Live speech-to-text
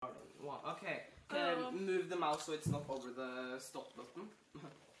Okay, move the mouse so it's not over the stop button.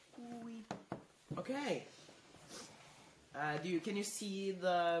 Okay. Can you see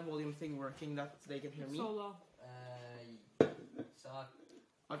the volume thing working that they can hear me? Solo. Suck.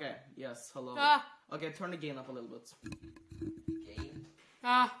 Okay, yes, hello. Ah! Okay, turn the gain up a little bit. Game?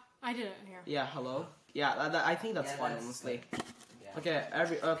 I did it here. Yeah, hello. Yeah, I think that's fine, honestly. Yeah.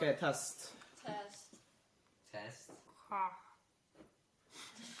 Okay, test. Test.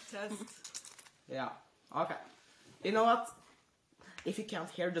 Test. Yeah, okay. You know what? If you can't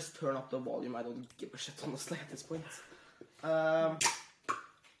hear, just turn up the volume. I don't give a shit, honestly, at this point.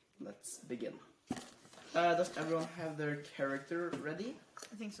 Let's begin. Does everyone have their character ready?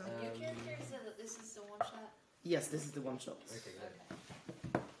 I think so. Your character said that this is the one shot? Yes, this is the one shot. Okay, good.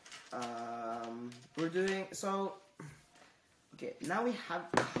 We're doing so. Okay, now we have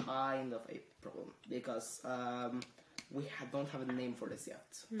kind of a problem because we don't have a name for this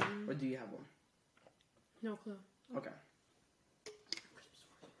yet. Mm-hmm. Or do you have one? No clue. Okay.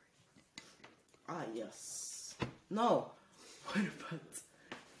 Ah, yes. No. What about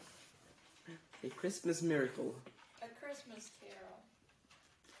a Christmas miracle? A Christmas Carol.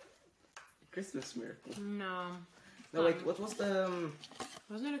 A Christmas miracle. No. No, wait. What was the?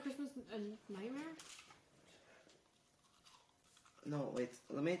 Wasn't it a Christmas nightmare? No, wait.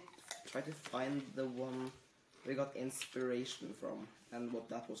 Let me try to find the one we got inspiration from and what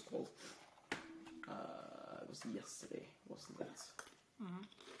that was called. It was yesterday, wasn't it? Mm-hmm.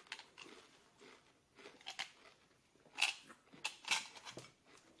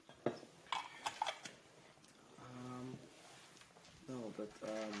 No, but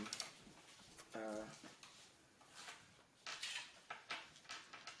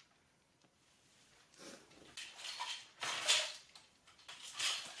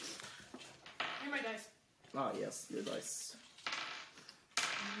Here are my dice. ah, yes, your dice.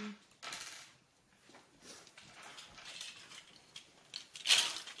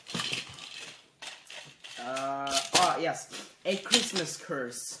 Yes, a Christmas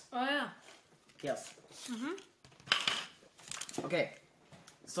curse. Oh yeah. Yes. Mhm. Okay,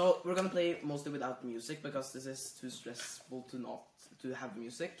 so we're gonna play mostly without music because this is too stressful to have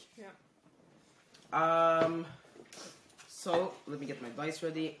music. Yeah. So let me get my dice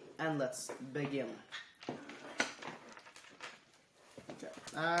ready and let's begin. Okay.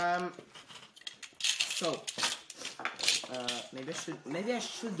 So maybe I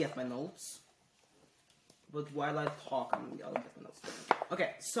should get my notes. But while I talk, I'll get my notes.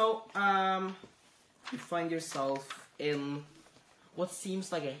 Okay, so you find yourself in what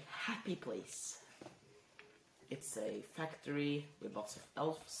seems like a happy place. It's a factory with lots of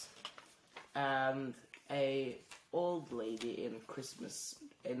elves and a old lady in a Christmas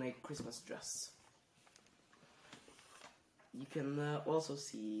dress. You can also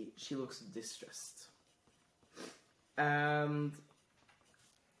see she looks distressed. And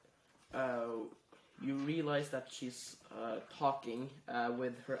you realize that she's talking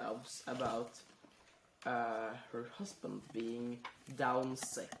with her elves about her husband being down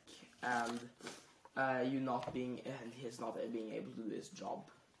sick and he's not being able to do his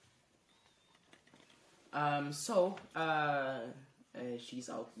job. So she's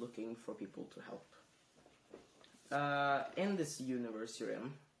out looking for people to help. In this universe you're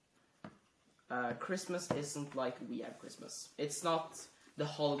in, Christmas isn't like we have Christmas. It's not the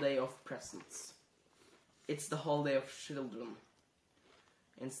holiday of presents. It's the holiday of children.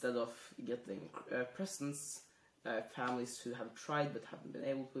 Instead of getting presents, families who have tried but haven't been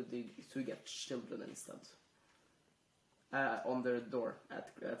able to get children instead. On their door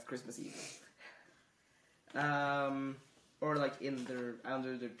at Christmas Eve. Or like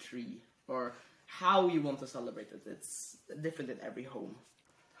under their tree. Or how you want to celebrate it. It's different in every home.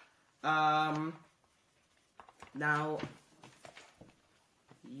 Now,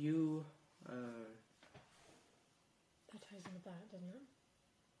 you... That ties in with that, doesn't it?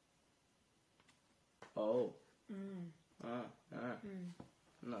 Oh. I'm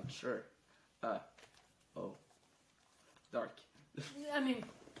not sure. Oh. Dark. I mean,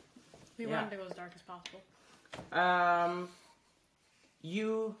 we Yeah. wanted to go as dark as possible.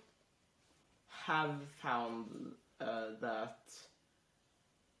 You have found that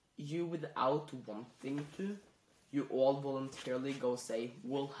you, without wanting to, you all voluntarily go say,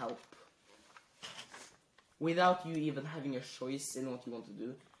 "We'll help." Without you even having a choice in what you want to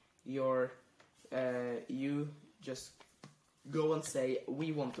do, you just go and say,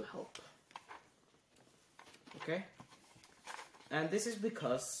 "We want to help." Okay? And this is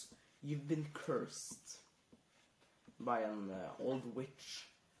because you've been cursed by an old witch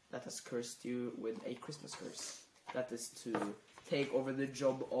that has cursed you with a Christmas curse. That is to take over the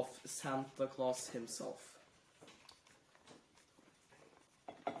job of Santa Claus himself.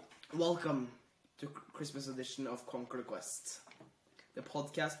 Welcome to Christmas edition of Conquer the Quest, the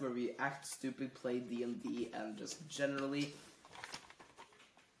podcast where we act stupid, play D&D, and just generally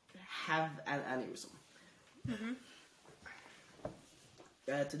have an aneurysm.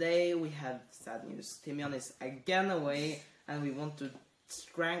 Today we have sad news. Timian is again away, and we want to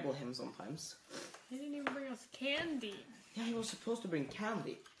strangle him sometimes. He didn't even bring us candy. Yeah, he was supposed to bring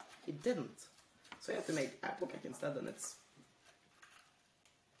candy. He didn't. So you have to make apple cake instead, and it's...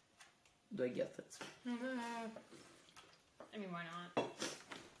 Do I get it? I mean, why not?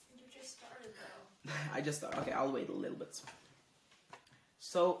 You just started though. I just thought, okay, I'll wait a little bit.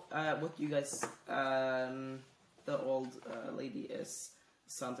 So, what you guys... the old lady is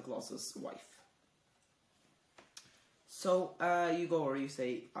Santa Claus's wife. So, you go or you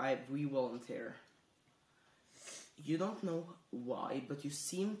say, we volunteer. You don't know why, but you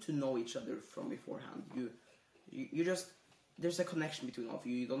seem to know each other from beforehand. You just... There's a connection between all of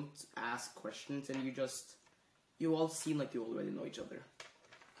you. You don't ask questions, and you all seem like you already know each other.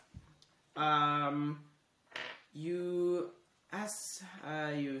 You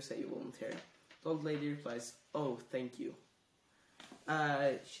say you volunteer. The old lady replies, "Oh, thank you."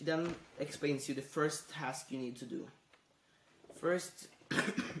 She then explains to you the first task you need to do. First,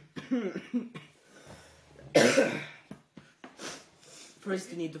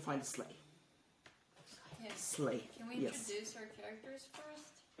 you need to find a sleigh. Yes. Sleigh. Can we Yes. introduce our characters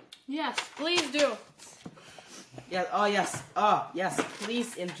first? Yes, please do. Yeah. Oh yes. Oh yes.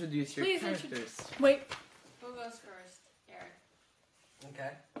 Please introduce your Please characters. Wait, Who goes first? Eric.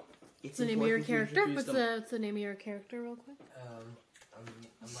 Okay. It's what's the name of your important to character? introduce them. What's the name of your character, real quick?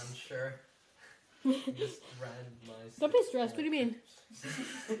 I'm unsure. Just read my. Don't be stressed. What do you mean?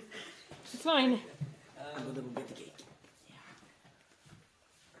 It's fine. I'm gonna go get the cake.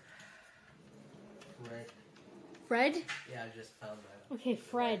 Right. Fred? Yeah, I just found that. Okay,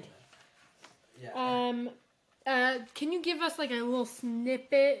 Fred. Yeah. Can you give us like a little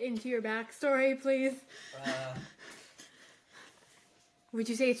snippet into your backstory, please? Would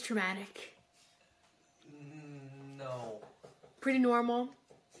you say it's traumatic? No, Pretty normal?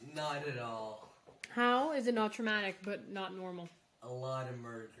 not at all. How is it not traumatic but not normal? A lot of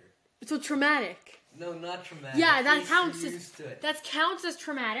murder. So traumatic. No, not traumatic. Yeah, that At least counts you're as used to it. that counts as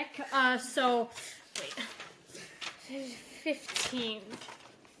traumatic. So wait. 15.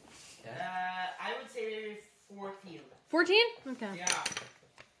 I would say 14. 14? Okay. Yeah.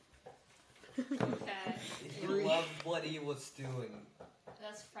 Okay. He loved what he was doing.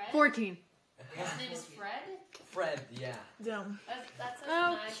 That's Fred. 14. His name is Fred. Fred, yeah. Dumb. That's such a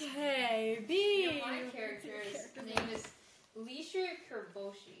nice. Okay, You B. know, my character's name is Lisha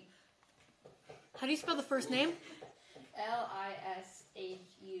Kerboshi. How do you spell the first name?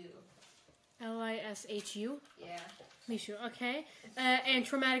 Lishu. Lishu. Yeah. Mishu. Okay. And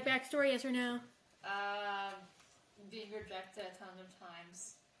traumatic backstory, yes or no? Being rejected a ton of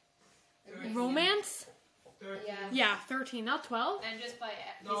times. Romance? 13. Yeah. Yeah, 13, not 12. And just by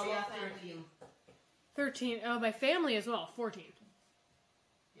his No, whole yeah, family. 13. 13. Oh, by family as well. 14.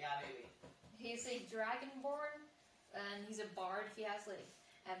 Yeah, maybe. He's a dragonborn, and he's a bard. He has like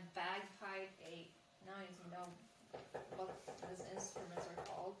a bagpipe, now I don't know what his instruments are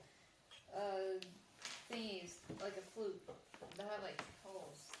called. Thingies, like a flute. They have like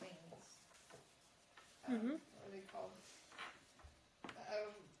holes, things. What are they called?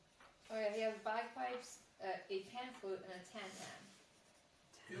 Oh yeah, he has bagpipes, a pan flute, and a tan-tan.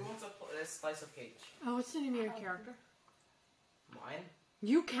 Who wants a slice of cake? Oh, what's the name of your character? Mine?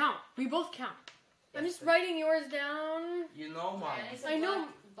 You count. We both count. I'm Yes, just but writing yours down. You know mine. And he's a I know.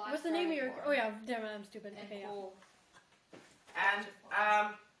 black What's the name of your... dragonborn. Oh, yeah. Damn it, I'm stupid. And Okay, yeah. cool. And,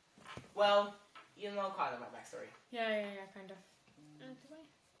 well, you know kind of my backstory. Yeah, kind of.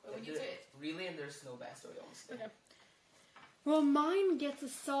 But when you say it, Really, and there's no backstory, honestly. Okay. Well, mine gets a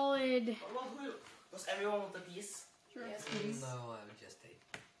solid... Well, does everyone want a piece? yes, please. No, I would just take.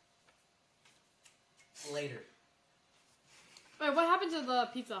 Later. Wait, what happened to the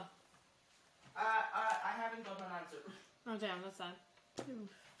pizza? I haven't got an answer. Oh, damn, that's sad.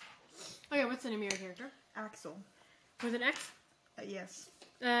 Okay, what's the name of your character? Axel. With an X? Yes.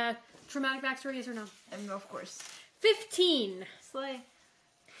 Traumatic backstory, yes or no? And of course. 15. Slay.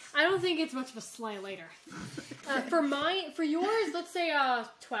 I don't think it's much of a slay later. For yours, let's say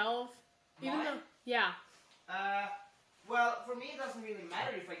 12. Even Mine? though, yeah, Well, for me, it doesn't really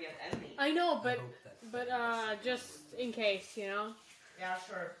matter if I get any. I know, I but hope that just in case, you know. Yeah,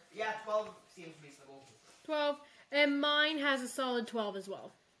 sure. Yeah, 12 seems reasonable. 12, and mine has a solid 12 as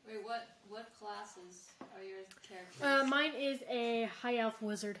well. Wait, what classes are your characters? Mine is a high elf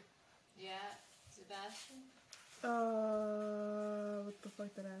wizard. Yeah, Sebastian. What the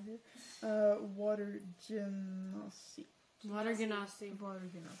fuck did I have here? Water genasi. Water genasi. Water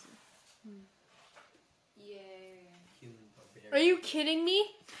genasi. Yeah. Human barbarian. Are you kidding me?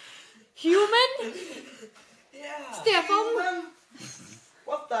 Human? Yeah. Stephan?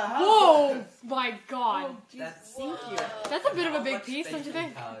 What the hell? Whoa! My god. That's Thank you. That's a bit of a How big much piece, don't you baking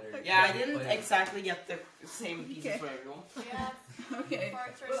think? powder? Yeah, I didn't But- exactly get the same pieces Okay. for everyone. Yeah. Okay.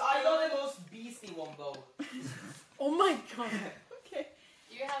 But I got the most beastly one though. Oh my god. Okay.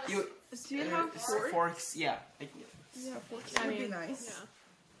 You have a You- Do you have forks? Forks, yeah. Yeah, forks I would be mean, nice.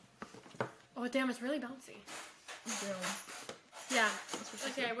 Yeah. Oh damn, it's really bouncy. Yeah. Yeah. That's what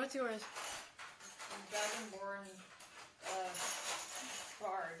she Okay, said. what's yours? Dragonborn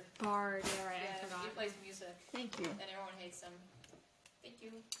bard. Bard. Yeah, right. I Yeah, he forgot. plays music, Thank you. and everyone hates him. Thank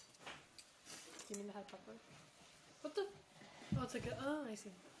you. You mean the head pepper? What the? Oh, it's like a. Oh, I see.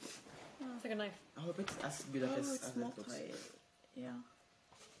 It's like a knife. I hope it's as good Oh, as it's it looks. multi. Yeah.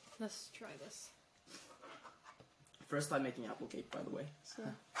 Let's try this. First time making apple cake, by the way. So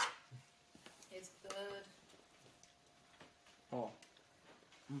It's good. Oh.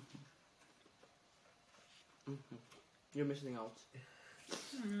 You're missing out.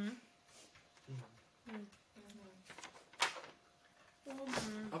 Mm-hmm.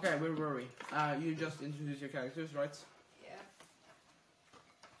 Okay, where were we? You just introduced your characters, right? Yeah.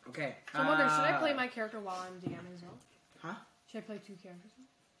 Okay. So I wonder, should I play my character while I'm DMing as well? Huh? Should I play two characters?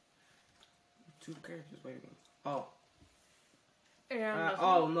 Two characters, wait a minute. Oh. And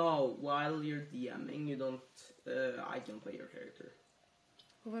Oh no, while you're DMing, you don't. I can play your character.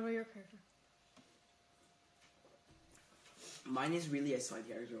 What about your character? Mine is really a side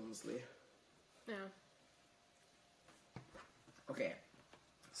character, honestly. Yeah. Okay.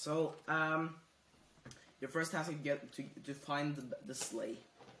 So, your first task is to find the sleigh.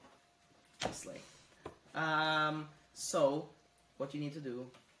 The sleigh. So, what you need to do,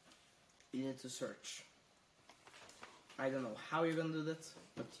 you need to search. I don't know how you're gonna do that,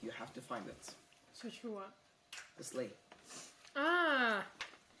 but you have to find it. Search for what? The sleigh. Ah!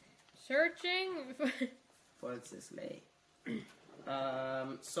 Searching? For the sleigh.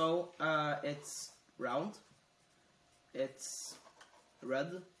 It's round. It's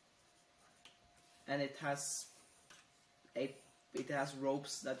red. And it has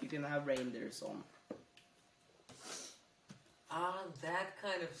ropes that you can have reindeers on. Ah, that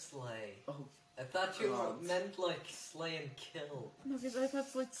kind of sleigh. Oh, I thought you God. meant like slay and kill. no, because I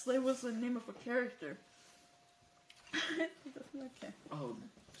thought like Slay was the name of a character. Okay. oh.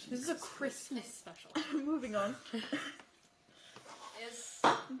 This is a Jesus. Christmas special. Moving on. Is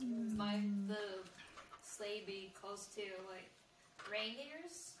the sleigh be close to like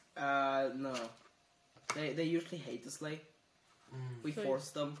reindeers? No. They usually hate the sleigh. We So- force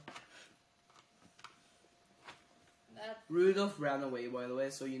them. That Rudolph ran away, by the way,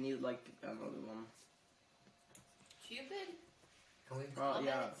 so you need like another one. Cupid? Can we Oh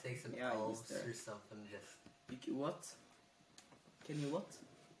yeah. take some Yeah, he's elves there. or something? Just What? Can you what?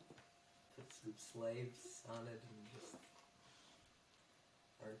 put some slaves on it and just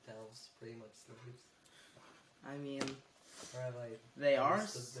aren't elves pretty much slaves? I mean, Or have I they are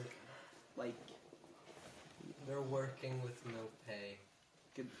understood that like they're working with no pay?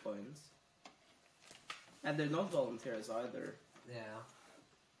 good points, and they're not volunteers either. Yeah.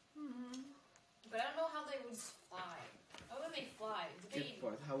 But I don't know how they would fly. How would they fly? Do they Good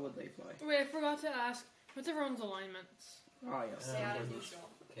point. How would they fly? Wait, I forgot to ask. What's everyone's alignments? Ah yes. stay out of Um, neutral?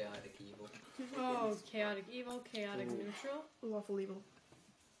 Chaotic evil. Oh, chaotic evil, chaotic Ooh. neutral, Lawful evil.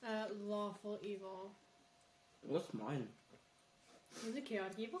 lawful evil. What's mine? Was it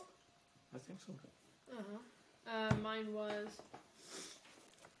chaotic evil? I think so. Mine was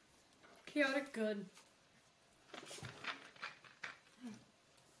chaotic good.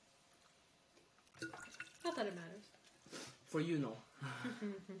 Not that it matters. For you, no.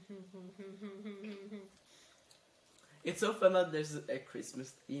 It's so fun that there's a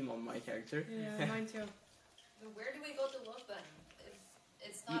Christmas theme on my character. Yeah, mine too. But where do we go to look then? If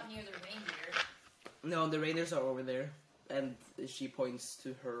it's not near the reindeer. No, the reindeers are over there, and she points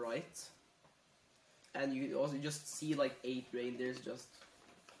to her right. And you also just see like 8 reindeers just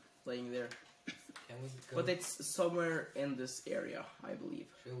laying there. Can we go? But it's somewhere in this area, I believe.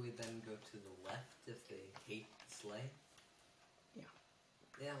 Should we then go to the left if they hate the sleigh? Yeah.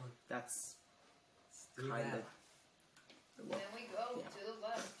 Yeah, That's let's do kind that. of. Well, Then we go yeah. to the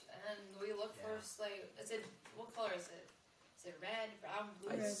left and we look for Yeah. sleigh. Is it what color is it? Is it red, brown,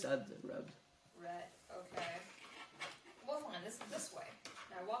 blue? I said red. Red. Okay. We'll find this way.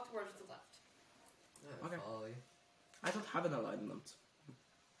 Now I walk towards the left. Yeah, Okay. follow you. I don't have an alignment.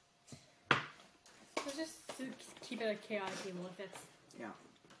 Let's just keep it a chaotic evil if it's. Yeah,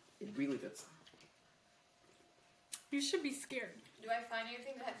 it really fits. You should be scared. Do I find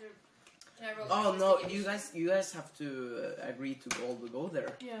anything that I have to? Can I roll Oh no, investigation? you guys have to agree to all go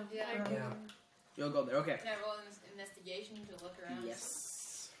there. Yeah. Yeah. I agree. Yeah. You'll go there, okay. Can I roll an investigation to look around?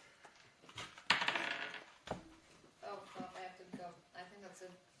 Yes. Oh fuck! I have to go. I think that's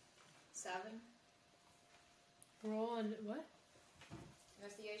a 7 Roll on what?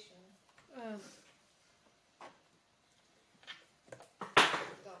 investigation.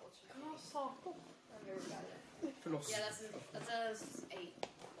 Double check. I've never got it. Förlåt. Yeah, that's a 8.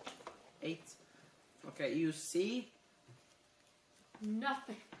 8. Okay, you see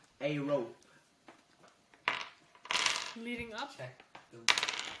Nothing. a rope. Leading up? Check the.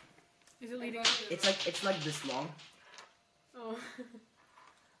 Is it I leading go up? to the It's like this long. Oh.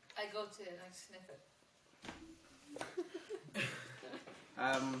 I go to it and I sniff it.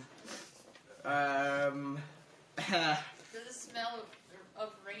 Does it smell of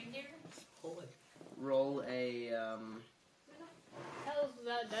reindeer? Pull it. Roll a How's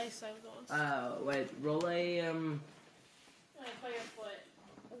that dice I was on? wait, roll a I play your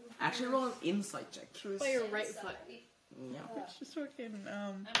foot. actually roll an insight check. Play your right foot. Yeah. Just fucking,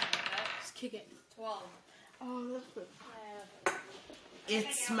 I'm not that. Just kick it. 12. oh, left foot.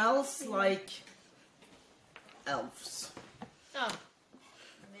 It smells like elves. Oh.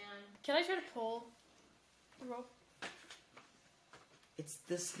 Man. Can I try to pull the rope? It's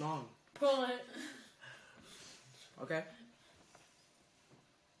this long. Pull it. Okay.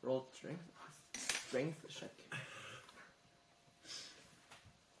 Roll strength check.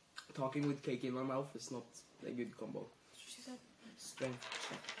 Talking with cake in my mouth is not a good combo. She said. Strength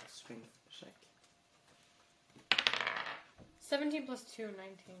check. 17 plus 2, 19.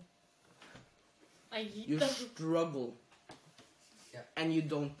 I You yeet them. struggle. Yeah. And you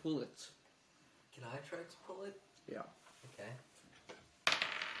don't pull it. Can I try to pull it? Yeah. Okay.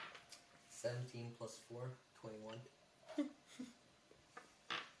 17 plus 4, 21.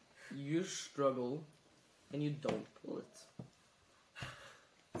 You struggle and you don't pull it.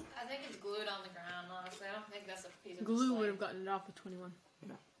 I think it's glued on the ground, honestly. I don't think that's a piece of Glue slate. would have gotten it off with 21.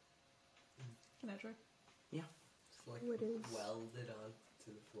 Can I try? It's like What is- welded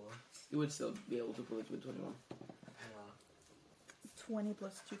onto the floor. You would still be able to pull it with 21. 20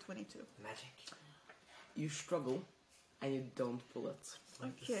 plus 2, 22. Magic. You struggle and you don't pull it. It's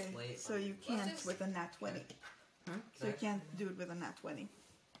like the Okay, slate so on- you What's can't this? with a nat 20. Huh? So you can't do it with a nat 20.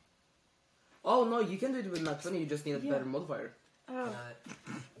 Oh no, you can do it with nat 20, you just need a Yeah. better modifier. Oh,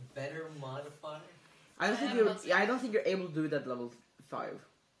 better modifier? I don't I think have you're lots of- I don't think you're able to do it at level 5.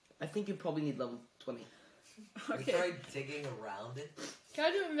 I think you probably need level 20. We okay. tried digging around it. Can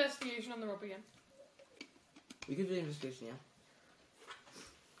I do an investigation on the rope again? We could do investigation, yeah.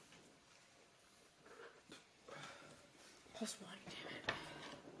 Plus 1, damn it.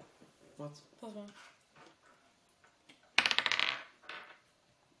 What? Plus 1.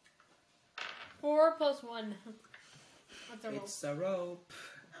 4 plus 1. What's our roll? It's a rope.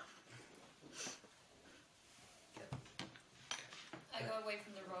 I go away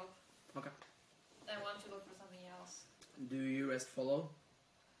from the rope. Okay. I want to look for something else. Do you rest follow?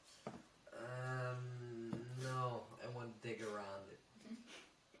 No. I want to dig around it.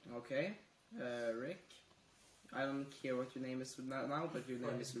 Okay. Rick. I don't care what your name is now, but your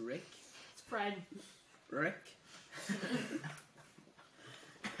name is Rick. It's Fred. Rick.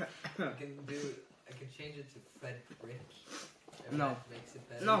 I can change it to Frederick. If No. that makes it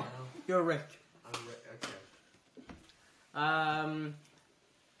better No. now. You're Rick. I'm okay.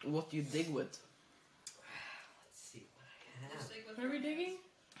 What do you dig with? Let's see what I have. Just stick with What are we my digging? hands.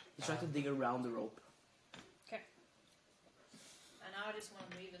 You try to dig around the rope. And now I just want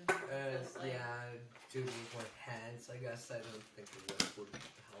to leave and feels like Yeah, do it with my hands. I guess I don't think it would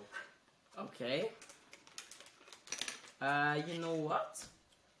help. Okay. You know what?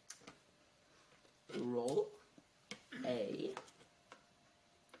 Roll a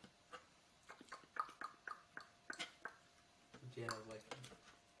Do you have like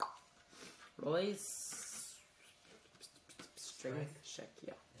roll a strength check.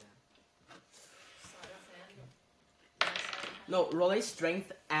 Yeah. sleight of hand. Yeah, sleight of hand. No, roll a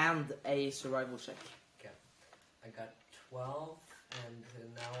strength and a survival check. I got 12, and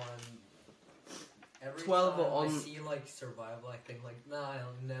now I'm every 12 time on- I see like survival, I think like, nah,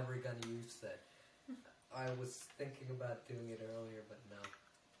 I'm never gonna use that. I was thinking about doing it earlier, but no.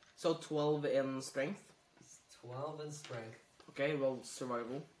 So 12 in strength. It's 12 in strength. Okay, roll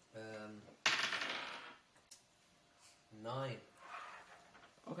survival. 9.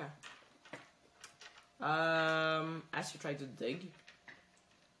 Okay. As you try to dig,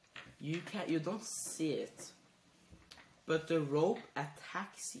 you don't see it, but the rope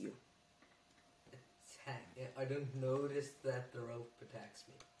attacks you. I don't notice that the rope attacks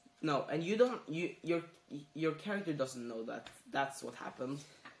me. No, and your character doesn't know that that's what happened,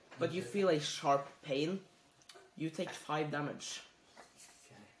 but you Okay. feel a sharp pain. You take 5 damage.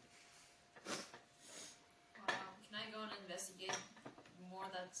 Okay. Can I go and investigate more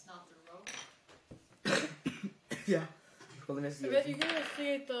that's not the rope? Yeah. Roll I bet investigation. you can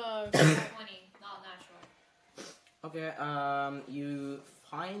investigate the. 20, not natural. Okay. You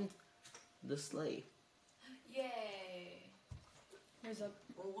find the sleigh. Yay! There's a.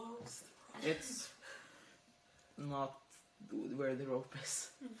 Well, what was It's not where the rope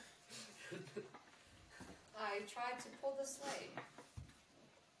is. I tried to pull the sleigh.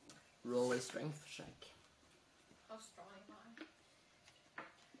 Roll a strength check. How strong am I?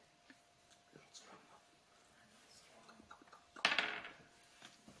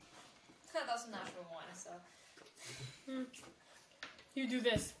 That's a natural one, so. You do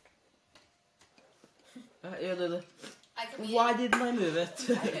this. I can Why didn't I move it?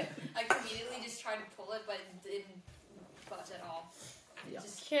 I can immediately just try to pull it, but it didn't budge at all. Yeah.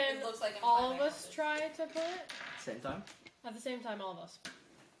 Just, Can it looks like I'm all fine of us try to pull it? Same time? At the same time, all of us.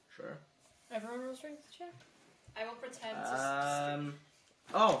 Sure. Everyone roll strength check? I will pretend to.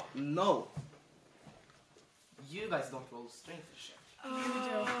 Oh, no. You guys don't roll strength check.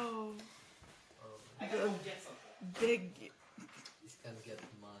 Oh, I gotta roll get something. big. He's gonna get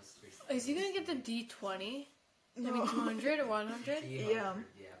monsters. Is he gonna get the D20? No. Maybe 200 or 100? Yeah.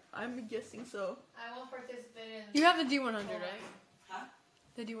 Yeah. I'm guessing so. I will participate in. You have the D100, right? Huh?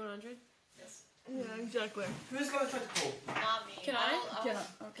 The D100? Yes. Yeah, exactly. Who's gonna try to pull? Not me. Can I? will- Yeah.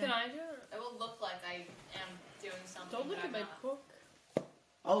 will- Okay. Can I do it? I will look like I am doing something. Don't look but at my I'm not. book.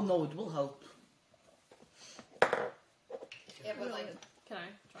 Oh no, it will help. Yeah, but like. Can I?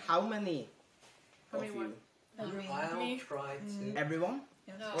 Try. How many How of many you? what? Everyone. I'll Me? try to. Everyone?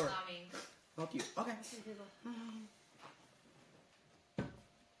 Yes. No, Or- not me. Not you. Okay.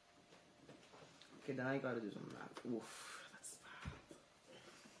 Okay, then I gotta do some math. Oof, that's bad.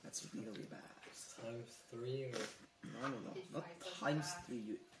 That's really bad. Times 3 or. No. Did Not five plus times five. 3,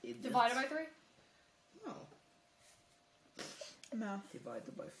 you idiot. Divided by 3? No. Math.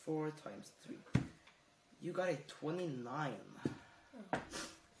 Divided by 4 times 3. You got a 29.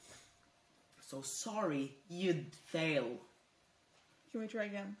 So sorry, you'd fail. Can we try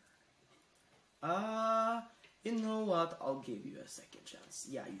again? You know what? I'll give you a second chance.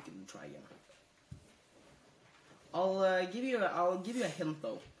 Yeah, you can try again. I'll give you a hint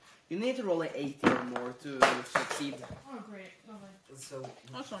though. You need to roll a 80 or more to succeed. Oh, great. Lovely. So,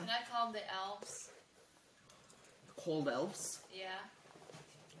 Awesome. Can I call the elves? Cold elves, Yeah.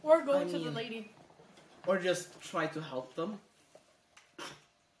 Or go I to the mean- lady. or just try to help them.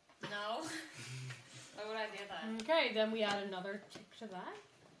 No. Why would I do that? Okay, then we add another tick to that.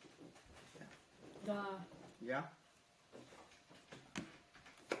 Duh. Yeah.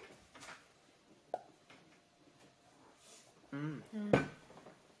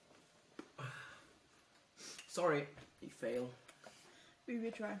 Sorry, you fail. We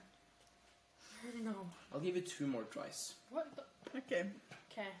will try. No. I'll give you 2 more tries. What the? Okay.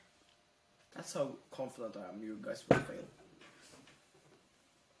 Okay. That's how confident I am. You guys will fail.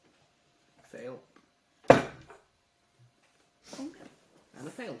 Fail. Okay. And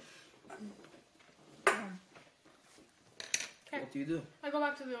a fail. Um, Okay. What do you do? I go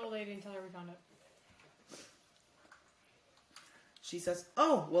back to the old lady and tell her we found it. She says,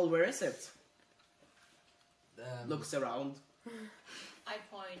 "Oh, well, where is it?" um, Looks around. I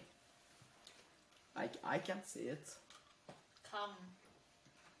point. I can't see it. Come.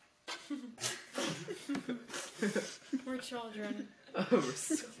 We're children.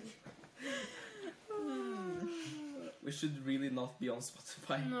 We should really not be on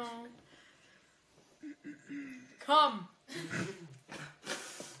Spotify. No. Come.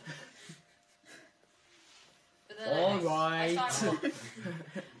 But then All I right. start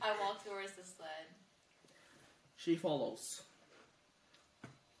I walk towards the sled. She follows.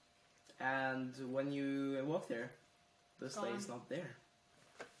 And when you walk there, the sleigh is not there.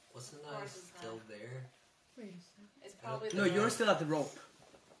 wasn't Of I course it's still not. there? Wait a second. It's probably No, the you're still at the rope.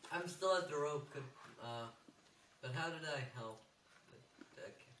 I'm still at the rope. But how did I help?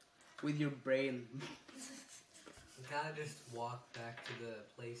 Okay. With your brain. Can I just walk back to the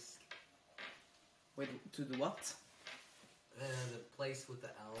place? Wait, to the what? The place with the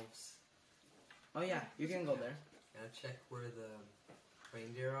elves. Oh yeah, you can go there. Can I check where the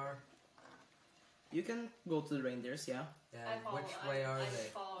reindeer are? You can go to the reindeers, yeah. And which way are I they?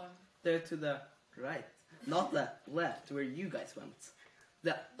 follow him. They're to the right. Not the left, where you guys went.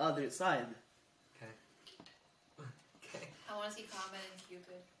 The other side. Okay. Okay. I want to see Comet and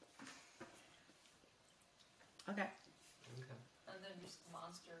Cupid. Okay. Okay. And then just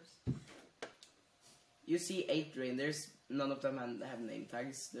monsters. You see 8 reindeers. None of them have name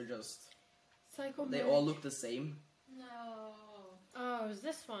tags. They're just... Psycho They Mage. all look the same. No. Oh, is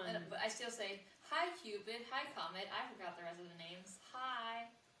this one? But I still say, hi Cupid, hi Comet. I forgot the rest of the names. Hi.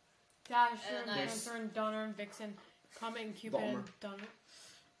 Dasher, And and there's- Dancer, and Donner, and Vixen. Comet and Cupid, and Donner.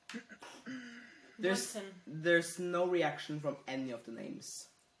 There's- Blitzen. There's no reaction from any of the names.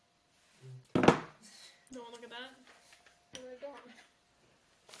 No, look at that. Look at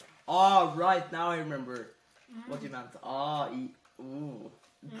that. Oh, right. Now I remember what you meant. Ooh.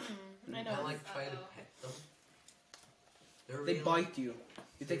 I know. I like try to Uh-oh. pet them. They're They really- bite you.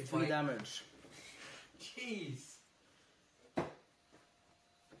 You They take 3 bite. damage. Jeez.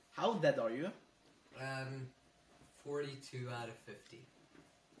 How dead are you? 42 out of 50.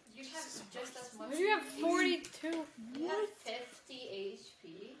 You have just as much. Why do you have 42? You have 50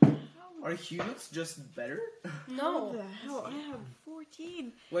 HP. Are humans just better? No. What the hell? I have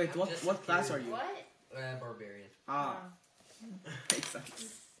 14. Wait, I'm what just what class are you? What? Barbarian. Ah, makes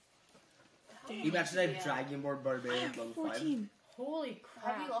sense. How You mentioned yeah. a Dragonborn I Barbarian have level 14. Holy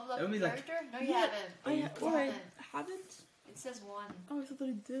Have you crap. leveled up That would your be like- character? No, you Yeah, haven't. I You haven't. haven't? It says 1. Oh, I thought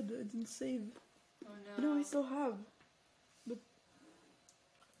I did. I didn't save. Oh no. No, I still have.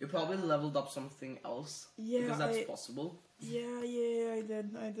 You probably leveled up something else Yeah, because that's possible. yeah, I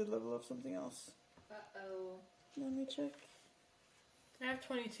did. I did level up something else. Uh-oh. Let me check. I have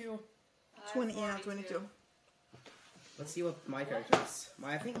 22. I have 20, yeah, 42. 22. Let's see what my character is.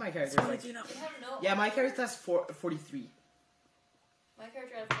 I think my character is like... You have no. Yeah, my character has 43. My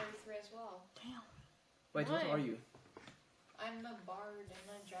character had 43 as well. Damn. Wait, what Why? are you? I'm a bard. I'm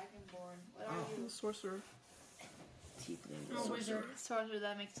a dragonborn. What Oh. are I'm you? a sorcerer. I'm a wizard. Sorcerer.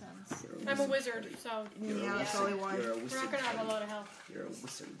 That makes sense. I'm a wizard, so Yeah, that's probably why. You're a we're wizard. not gonna have a Harry. lot of health. You're a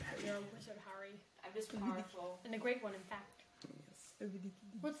wizard, Harry. You're a wizard, Harry. I'm just powerful. And a great one, in fact. Yes.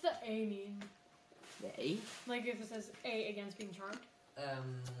 What's the A mean? The A? Like if it says A against being charmed?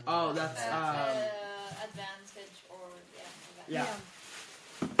 Oh, that's, Advantage or yeah. Advantage.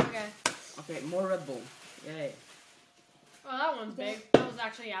 Yeah. Okay. Okay, more Red Bull. Yay. Oh, that one's big. That was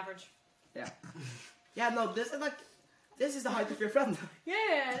actually average. Yeah, no, this is like... This is the height of your friend.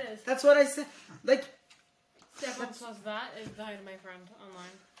 Yeah, it is. That's what I said. Like, Stephan plus that is the height of my friend online.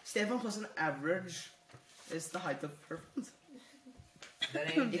 Stephan plus an average is the height of her friend.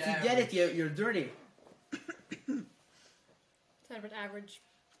 That ain't If you get it, average. you're dirty. Said about average.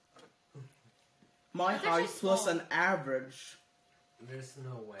 My That's height actually plus small. an average. There's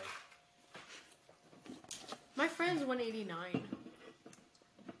no way. My friend's 189.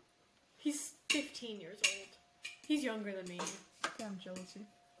 He's 15 years old. He's younger than me. Damn jealousy.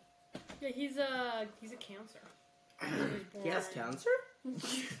 Yeah, he's a Cancer. He was born He has cancer?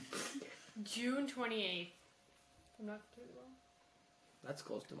 June 28th. I'm not completely wrong. That's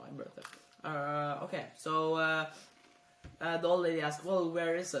close to my birthday. Okay, so the old lady asked, well,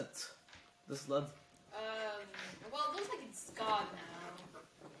 where is it? The sled. Well, it looks like it's gone now.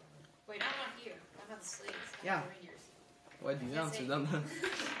 Wait, I'm not here. I'm at the slaves. I'm Yeah. at the reindeers. Why do you Yes, answer it- them?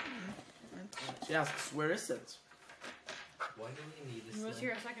 She asks, where is it? Why do we need He this? was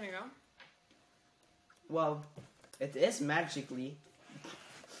here a second ago. Well, it is magically.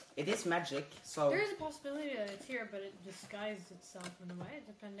 It is magic, so... There is a possibility that it's here, but it disguises itself in a way,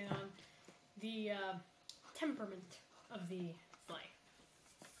 depending on the temperament of the sleigh.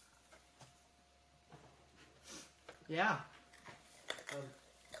 Yeah,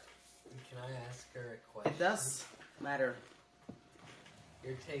 Can I ask her a question? it does matter.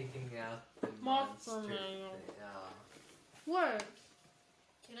 You're taking out the Monster monster. manual. thing. What?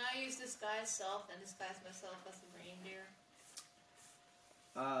 Can I use disguise self and disguise myself as a reindeer?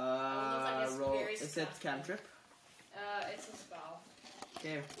 looks like it's Roll. very Is it stuffy. cantrip? It's a spell.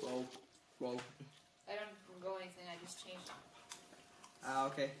 Okay, roll. Roll. I don't go anything. I just changed it.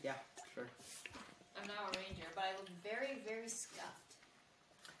 Okay, yeah, sure. I'm now a reindeer, but I look very, very scuffed.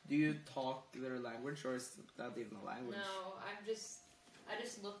 Do you talk their language, or is that even a language? No, I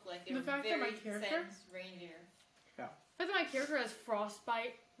just look like a The fact that my very character- thin reindeer. I think my character has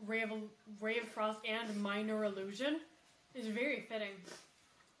Frostbite, Ray of Frost, and Minor Illusion is very fitting.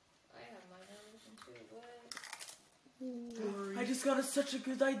 I have my nose too. What? I just got such a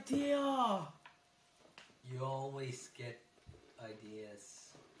good idea! You always get ideas.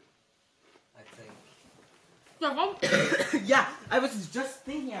 I think. Stefan? Yeah, I was just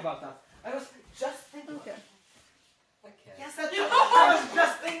thinking about that. Just think about Okay. Okay. Yes, that's I was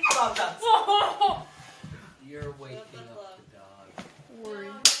just thinking about that. You're waking up the dog. Worry.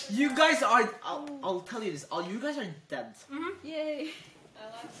 You guys are. I'll tell you this. You guys are dead. Yay.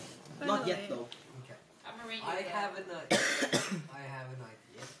 Not yet Finally. though. Okay. I'm a reindeer. I have an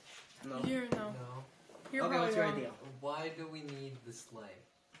idea. No. You're no. No. You're Okay, probably what's your wrong. idea? Why do we need the sleigh?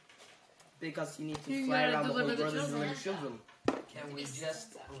 Because you need to You fly gotta around the whole deliver the world and deliver children. children. Can we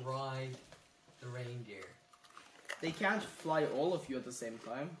just ride the reindeer? They can't fly all of you at the same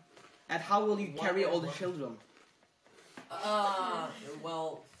time. And how will you carry all the children?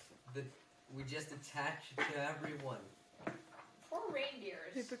 Well, we just attach it to everyone. Poor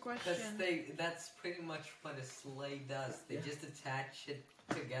reindeers. Paper Because question. that's pretty much what a sleigh does. They Yeah. just attach it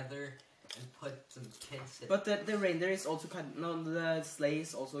together and put some kids in. But the reindeer is also the sleigh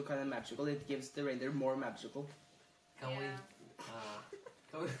is also kind of magical. It gives the reindeer more magical. Can we?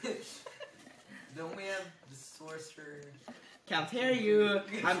 Don't we have the sorcerer? Can't hear you.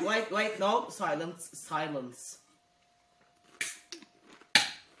 Wait, no, silence.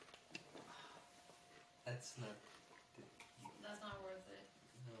 That's not. That's not worth it.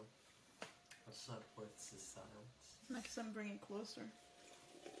 No. That's not worth the silence. Next time, bring it closer.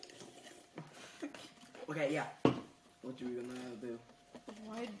 Okay, yeah. What are we gonna do?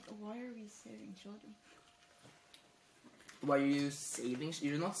 Why are we saving children? Why are you saving?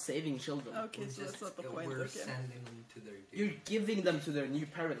 You're not saving children. Okay, so that's not the point. We're Okay. sending them to their doom. You're giving them to their new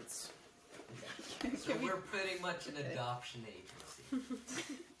parents. So we're pretty much an adoption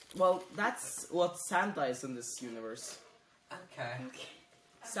agency. Well, that's what Santa is in this universe. Okay.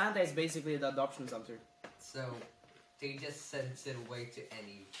 Santa is basically the adoption center. So they just send it away to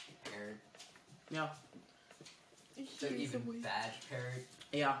any parent. Yeah. So even bad parent.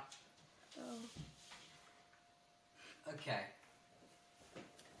 Yeah. Oh. Okay.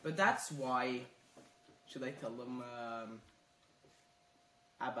 But that's why. Should I tell them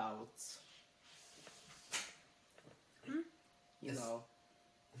about? You Yes. know,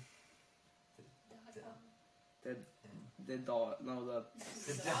 the dog. No,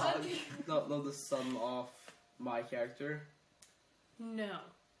 The dog. no, the son of my character. No.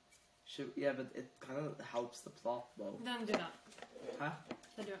 Yeah, but it kind of helps the plot though. Then do not. Huh?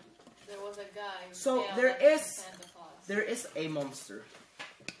 Then do it. There was a guy. who So failed there at being is- Santa Claus. There is a monster.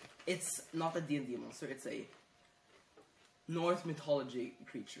 It's not a D&D monster. It's a Norse mythology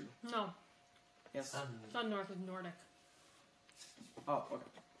creature. No. Yes. It's not North, it's Nordic. Oh, okay.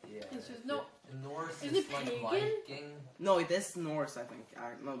 Yeah. It's just- no. The Norse Is is it like pagan? Viking. No, it is Norse. I think.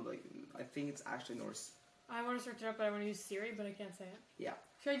 I think it's actually Norse. I want to search it up, but I want to use Siri, but I can't say it. Yeah.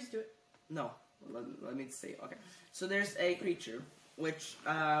 Should I just do it? No. Let me see. Okay. So there's a creature which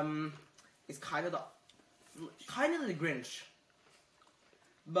is kind of the Grinch,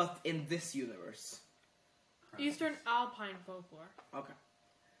 but in this universe. Eastern Alpine folklore. Okay.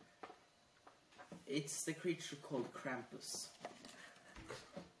 It's the creature called Krampus.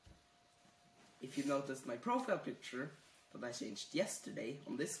 If you noticed my profile picture that I changed yesterday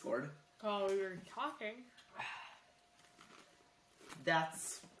on Discord, Oh, we were talking.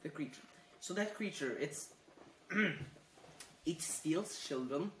 that's the creature. So that creature, it steals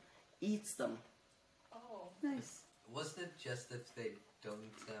children, eats them. Oh. Nice. Wasn't it just if they don't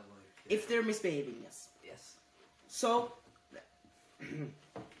have like? If they're misbehaving, yes. Yes. So,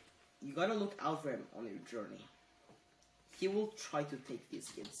 you gotta look out for him on your journey. He will try to take these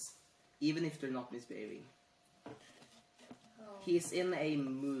kids, even if they're not misbehaving. Oh. He's in a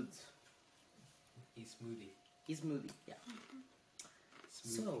mood. He's moody. He's moody, yeah.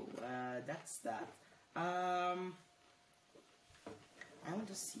 Smoothie. So, that's that. I want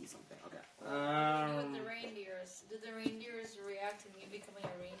to see something. Okay. What did you do with the reindeers? Did the reindeers react to me becoming a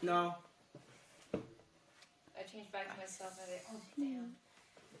reindeer? No. I changed back to myself and I oh damn.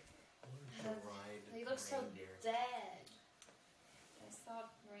 Ride They look so reindeer. dead. I thought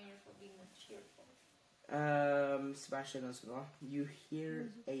reindeers were being more cheerful. Sebastian and Suna, you hear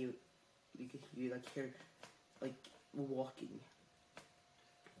like walking.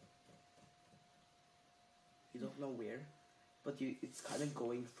 You don't know where, but it's kind of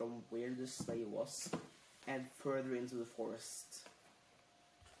going from where the sleigh was and further into the forest.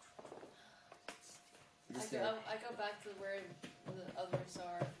 Just there. I go back to where the others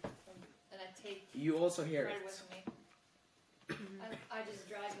are, and I take You also hear Fred it. with me. I just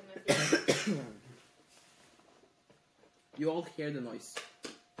drag him. And You all hear the noise.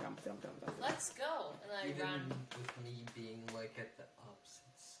 Dum, dum, dum, dum. let's go, and I Even ran. with me being like at the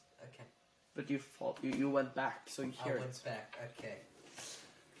opposites. Okay. But you went back, so you I hear went it. back. Okay.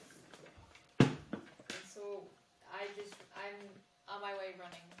 And so I'm on my way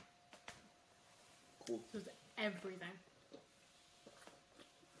running. Cool. Just everything.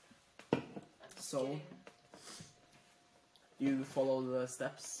 I'm just So- kidding. You follow the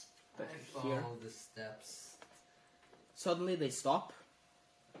steps I that you hear. follow the steps. Suddenly they stop.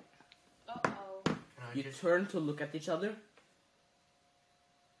 Uh-oh. Can I You just turn to look at each other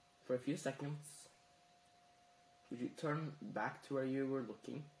for a few seconds. You turn back to where you were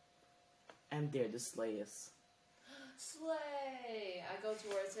looking, and there the sleigh is. Slay! I go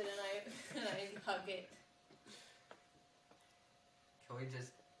towards it and and I hug it. Can we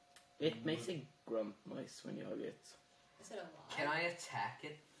just? It makes a grunt noise when you hug it. Is it alive? Can I attack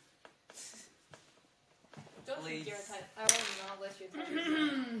it? Don't think Please. you're a type. I will not let you attack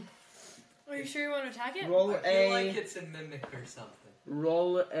it. Are you sure you want to attack it? Roll I feel a like it's a mimic or something.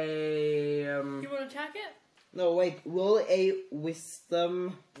 roll a You want to attack it? no wait, roll a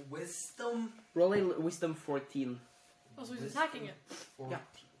wisdom. Wisdom. Roll a wisdom 14. Oh, so he's attacking it. 14.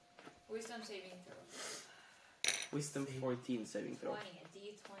 Wisdom saving throw. Wisdom 14 saving throw. 20, a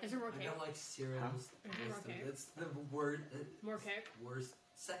D20. Is it more I cake? don't like cereals. Is it more Wisdom. cake? It's the word. More cake? Worst.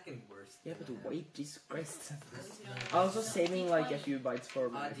 Second worst. Yeah, but wait, Jesus Christ. This You know, I was just saving like a D20. few bites for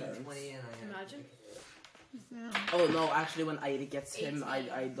my D20 parents. and I have. Imagine. Yeah. Oh no, actually when Eirik gets him, I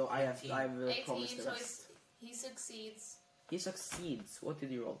 18. don't, I have 18, promised the so rest. he succeeds. He succeeds. What did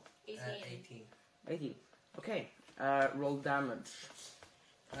you roll? 18. 18. 18. Okay. Roll damage.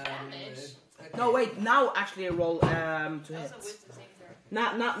 Damage? Okay. No, wait. Now actually roll to That was hit. a wisdom saving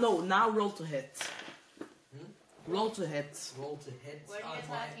throw. Now roll to hit. Hmm? Roll to hit. Roll to hit. What are you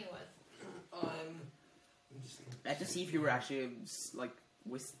attacking with? I'm just gonna, I have to see if you were actually like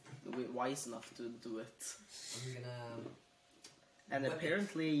wise enough to do it. I'm gonna. And Whip it.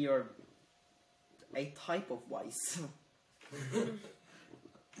 apparently you're a type of wise.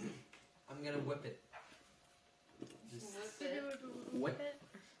 I'm gonna whip it. Just, Whip it.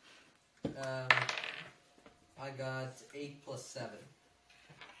 Whip? I got 8 plus 7.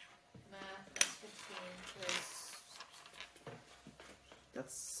 Math, that's 15.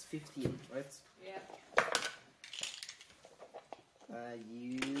 That's 15, right? Yeah.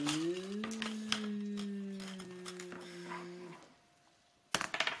 You.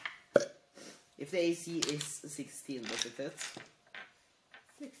 If the AC is 16, does it hit?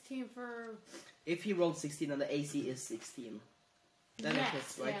 16 for... If he rolled 16 and the AC is 16, then it Yes,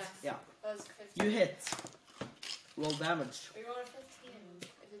 hits, right? yes. Yeah. That was 15. You hit. Roll damage. We rolled a 15. If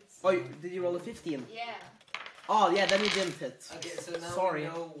it's... Oh, did you roll a 15? Yeah. Oh, yeah, then you didn't hit. Okay, so now Sorry. we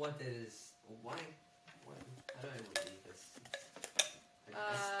know what it is. Why? How do I read this? I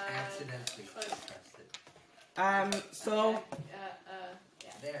accidentally pressed it. So,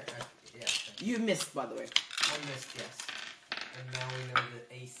 Yeah. There. Yeah. you missed, by the way. I missed, yes. And now we know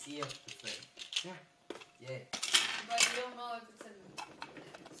the AC of the thing. Yeah. Yeah. But you don't know if it's a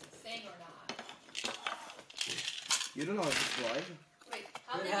thing or not. You don't know if it's live. Wait,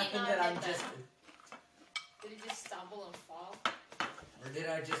 how What did he happened not that get I'm that? just. Did he just stumble and fall? Or did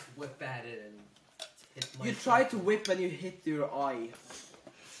I just whip at it and hit my. You try to whip and you hit your eye.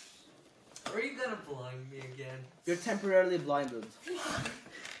 Are you gonna blind me again? You're temporarily blinded.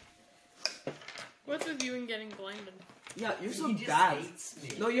 What's with you and getting blinded? Yeah, you're so He just bad. hates me.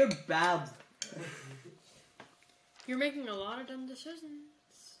 No, you're bad. You're making a lot of dumb decisions.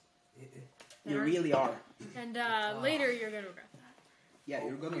 You really are. And later you're gonna regret that. Yeah,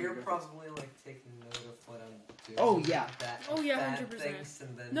 you're gonna. You're regret probably like taking note of what I'm doing. Oh, yeah. Oh, yeah, bad 100%. things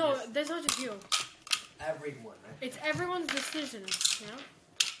and then No, just that's not just you. everyone. It's everyone's decisions, you know?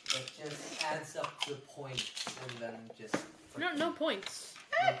 It just adds up to points and then just. No points.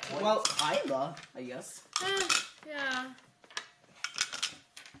 No it. points. Well, kinda, I guess. Yeah.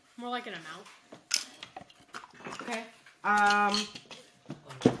 More like an amount. Okay. I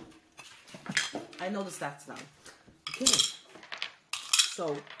know the stats now. Okay. So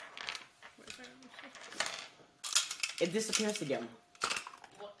Wait a second. it disappears again.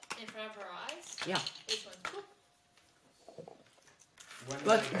 What, in front of her eyes? Yeah. Which one? Whoop. When did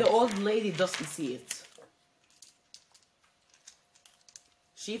But I the get- old lady doesn't see it.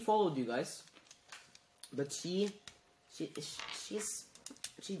 She followed you guys, but she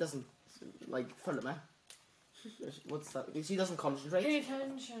doesn't like follow me. What's that? She doesn't concentrate. Pay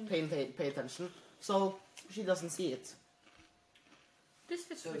attention. Pay attention. So she doesn't see it. This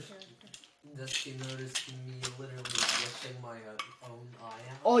fits So the she- character. Does she notice me literally whipping my own eye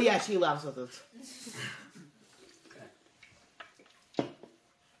out? Oh yeah, she laughs at it.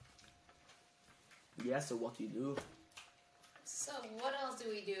 Yeah. So what do you do? So what else do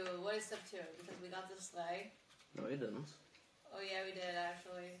we do? What is step 2? Because we got the sleigh. No, you didn't. Oh yeah, we did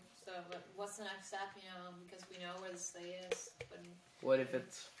actually. So what's the next step? You know, because we know where the sleigh is. But What if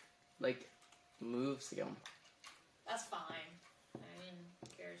it's like moves again. That's fine. I mean, who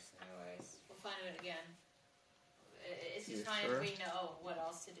cares? Anyways, we'll find it again. It's just You fine sure? if we know what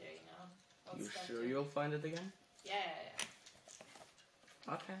else to do, you know? What You stuff sure to- you'll find it again? Yeah.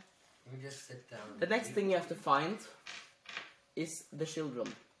 Okay. We just sit down. The next thing you have to find is the children.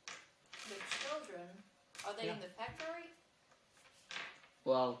 The children, are they Yeah. in the factory?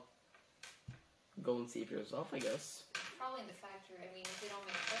 Well, go and see for yourself, I guess. Probably in the factory. I mean, if they don't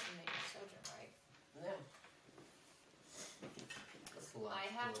make present, they make children, right? Yeah. That's a lot. I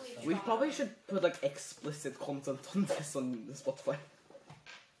happily We try. probably should put like explicit content on this on Spotify.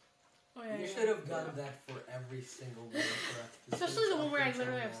 Oh yeah. You yeah. should have done that for every single one. Especially the one where I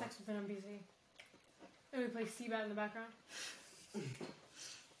literally have sex with an NPC. And we play Seabat in the background.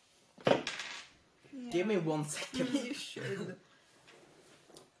 Give me 1 second. You should.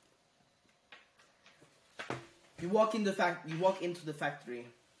 You walk into the factory.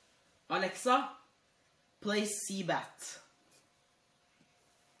 Alexa, play Seabat.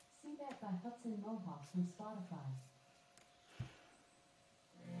 See that by Hudson Mohawk from Spotify.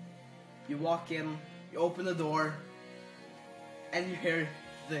 You walk in, you open the door, and you hear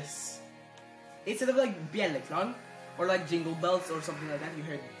this. Instead of like bjelleklang, or like jingle bells or something like that, you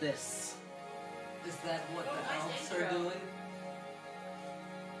hear this. Is that what Oh, the nice elves are intro. doing?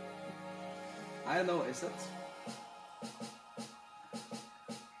 I don't know, is it?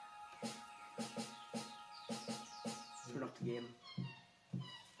 Turn off the game.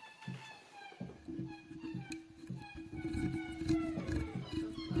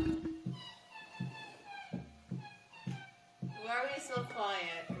 Why are we so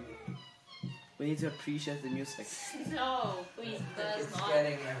quiet? We need to appreciate the music. No, please, that's It's not.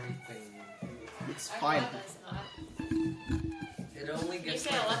 getting everything. It's I fine. know that's not. It only gets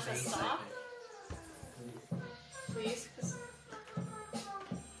say like Alexa, the base, I stop? think. Please, 'cause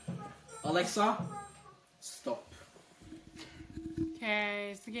Alexa, stop.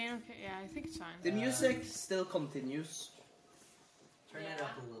 Okay, is the game okay? Yeah, I think it's fine. The music still continues. Turn it Yeah.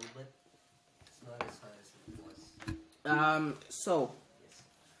 up a little bit. It's not as high as it was. So, Yes.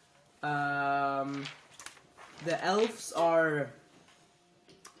 the elves are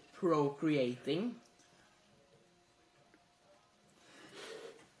procreating.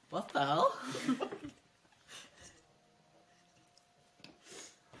 What the hell?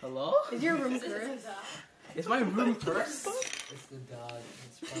 Hello? Is your room this is cursed? Is my room cursed? It's the dog.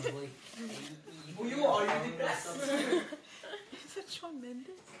 It's probably. Who you are, you depressed? Is that Shawn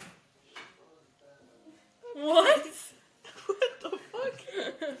Mendes? What? What the fuck?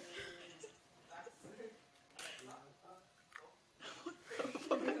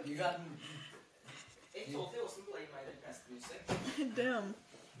 You got. It totally wasn't playing my depressed music. Damn.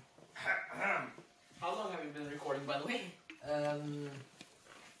 How long have you been recording, by the way?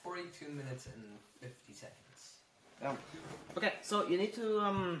 42 minutes and 50 seconds. Okay, so you need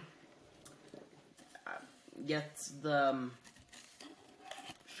to get the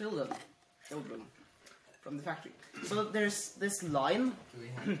children from the factory. So there's this line. Do we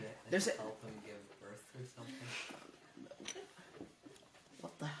have to There's a- help him give birth or something?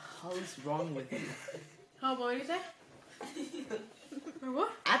 What the hell is wrong with him? How about you say? Or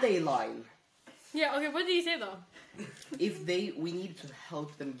what? Add a line. Yeah, okay, what did you say though? We need to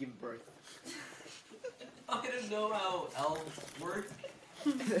help them give birth. I don't know how elves work.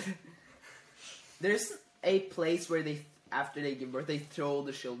 There's a place where after they give birth, they throw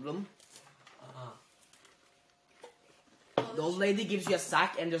the children. The old lady gives you a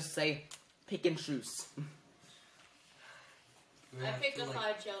sack and just say, pick and choose. Do we I have picked to, up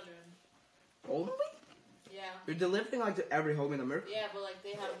like, 5 children. Only? Yeah. You're delivering like to every home in America. Yeah, but like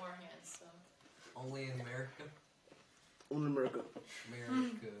they have more hands, so. only in America? Only America.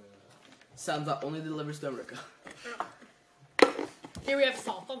 America. Santa only delivers to America. Here we have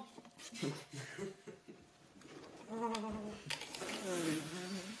Saltham.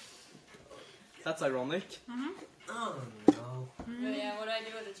 That's ironic. Oh no. But yeah, what do I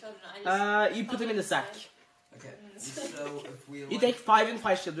do with the children? I just You put them in the sack. Okay, so if we You like, take 5 and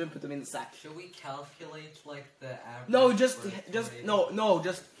 5 children and put them in the sack. should we calculate like the average? No, just birth rate?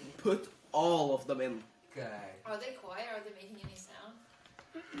 just put all of them in. Okay. Are they quiet? Are they making any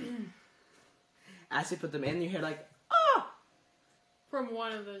sound? As you put them in, you hear like, ah! From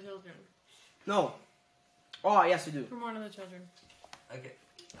one of the children. No. Oh, yes, you do. From one of the children. Okay.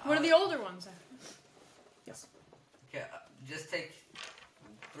 What are the older ones? Yes. Okay, just take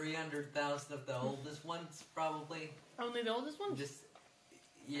 300,000 of the oldest ones, probably. Only the oldest ones? Just,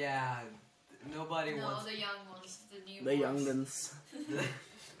 yeah, nobody No, wants. the young ones, the new The ones. youngins.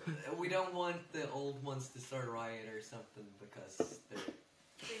 We don't want the old ones to start a riot or something because they're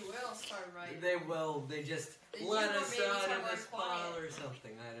They will start right. They will. They just The let newborn us babies out are in more this pile quiet. or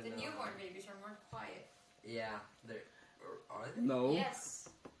something. I don't The know. newborn babies are more quiet. Yeah, they're. Are they? No. Yes.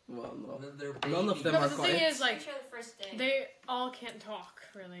 Well, no. They're None of babies. them No, are but the thing quiet. is, like, Pretty sure the first day. they all can't talk,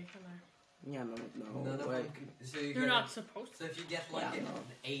 really, can they? Yeah, no, None no of way. them. So you They're get not supposed to. So if you get like Yeah, an no.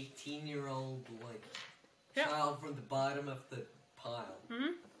 18-year-old like Yeah. child from the bottom of the pile.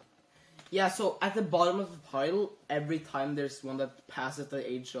 Hmm? Yeah, so at the bottom of the pile, every time there's one that passes the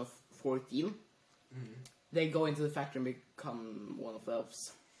age of 14, they go into the factory and become one of the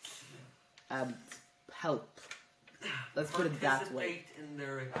elves. And help. Let's put it that way. Participate in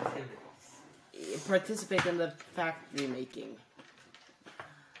their activities. Participate in the factory making.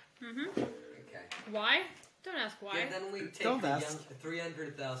 Mm-hmm. Okay. Why? Don't ask why. Yeah, then we take Don't the ask.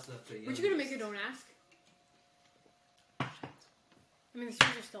 300,000 of the What you gonna make her don't ask? I mean, the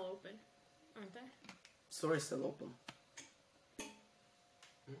stores are still open, aren't they? Store is still open.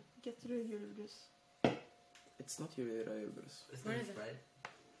 Get rid of yours. It's not your Eurobus. It's What not is it? bread.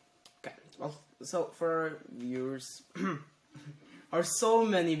 Okay, well, so for our viewers, are so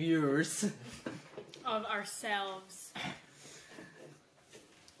many viewers. Of ourselves.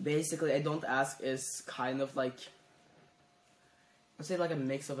 Basically, I Don't Ask is kind of like, I'd say like a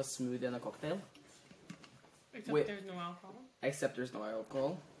mix of a smoothie and a cocktail, Except Wait. there's no alcohol. except there's no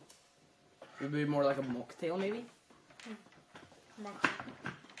alcohol. It would be more like a mocktail, maybe.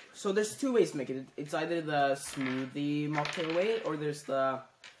 So there's two ways to make it. It's either the smoothie mocktail way, or there's the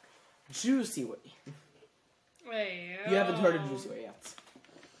juicy way. Hey, You haven't heard of juicy way yet.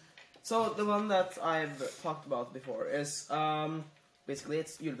 So the one that I've talked about before is basically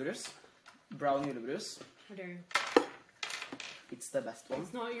it's julebrus, brown julebrus. How dare you? It's the best one.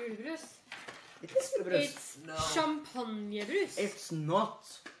 It's not julebrus. It is julebrus. It's No. champagnebrus. It's not.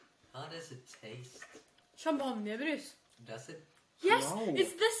 How does it taste? Champagnebrus. Does it? Yes, No.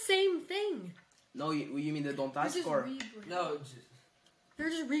 it's the same thing. No, you mean the Don't They're Ask just, or? No. they're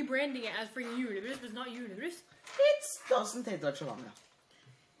just rebranding it as freaking julebrus, but it's not julebrus. It doesn't taste like champagne.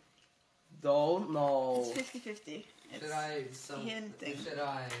 Don't know. It's 50-50. Should I? hinting. Should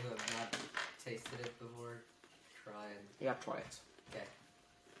I, who have not tasted it before, try and? Yeah, try it. Okay.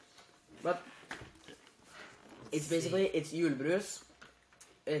 But it's basically it's julebrus.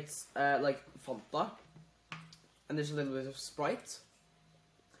 It's like Fanta, and there's a little bit of Sprite,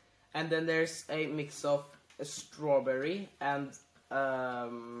 and then there's a mix of a strawberry and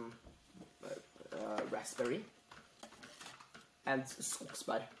raspberry and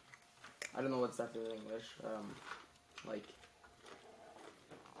skogsbär. I don't know what's that in English. Like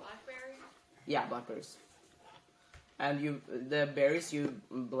Blackberry. yeah, blackberries. And the berries you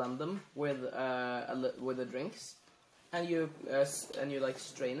blend them with with the drinks, and you like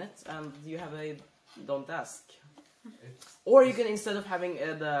strain it, and you have a Don't Ask. Or you can, instead of having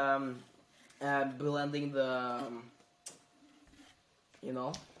blending the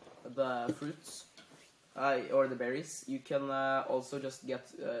the fruits or the berries, you can also just get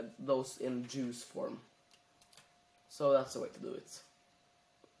those in juice form. So that's the way to do it.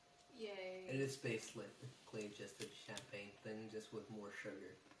 Yay. It is basically just a champagne thing, just with more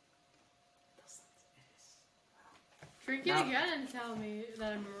sugar. Drink it Now- again and tell me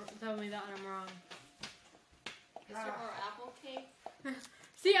that I'm wrong. Is there more apple cake?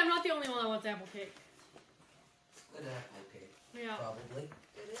 See, I'm not the only one that wants apple cake. Good apple cake. Yeah. Probably.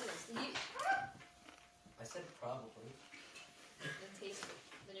 It is. I said probably. Then taste it.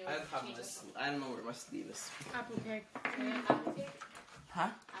 Then you I don't have change my. it. I don't know where my sleeve is. Apple cake. Apple cake? Huh?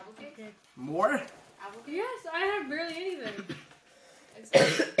 Apple cake? Okay. More? Apple cake? Yes, I had barely anything.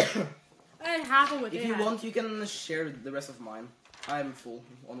 Exactly. I had half of what If they you had. want, you can share the rest of mine. I'm full,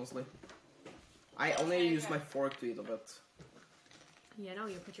 honestly. I only Okay, use okay. my fork to eat of it. Yeah, no,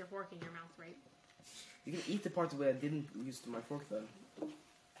 you put your fork in your mouth, right? You can eat the part where I didn't use my fork then.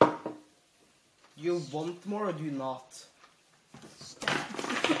 You want more or do you not?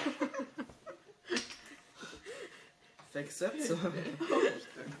 Fix it.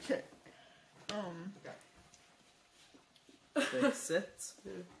 Okay. Fix it.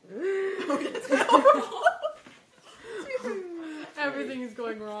 Everything is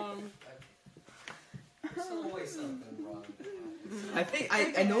going wrong. There's always something wrong. I think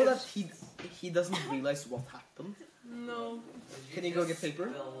I know that he doesn't realize what happened. No. Can you go get paper?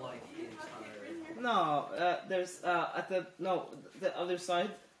 Spill, like, the entire... No, there's at the other side.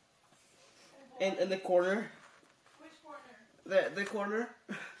 In the corner. Which corner? The corner.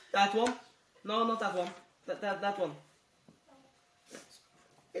 That one. No, not that one. That one.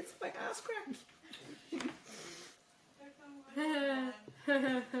 It's my ass crack.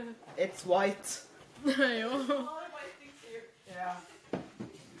 It's white. Ayo. A lot of white things here. Yeah.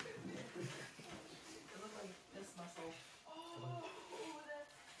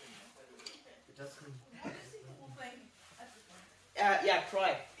 Yeah,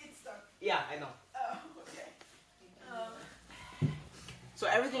 try. It's stuck. Yeah, I know. Oh, okay. So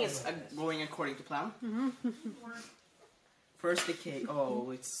everything is going according to plan. First the cake.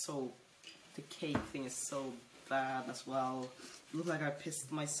 Oh, it's so... The cake thing is so bad as well. Look like I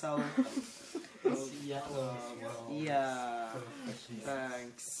pissed myself. It's yellow as well. Yeah. So fishy.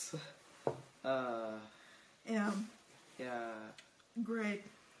 Thanks. Yeah, Yeah. great.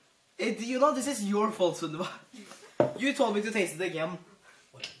 You know, this is your fault, Sunniva. You told me to taste it again.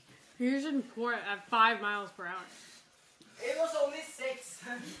 You should pour it at 5 miles per hour. It was only 6.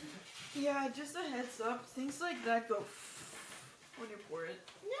 Yeah, just a heads up. Things like that go when you pour it.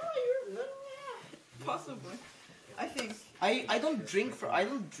 Possibly. I think. I don't drink from I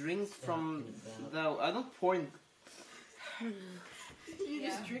don't pour in. You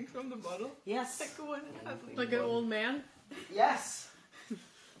just drink from the bottle. Yes. Like one and a half liter. Like an old man? Yes.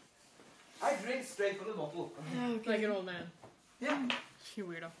 I drink straight from the bottle. Okay. Like an old man. Yeah. You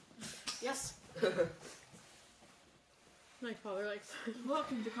weirdo. Yes. My father likes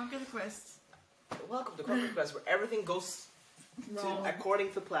Welcome to Conquer the Quest. Welcome to Conquer Quest, where everything goes Wrong.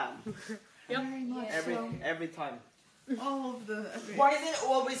 according to plan. Yep. Very much Yeah. so. Every time. All of the. Why is it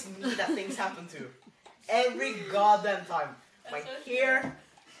always me that things happen to? Every goddamn time. My That's so hair,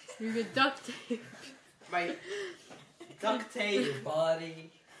 You get duct tape. my duct tape, Your body.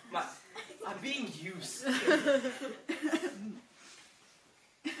 I'm being used.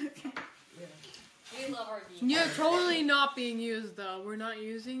 We love our geeks. You're totally not being used though. We're not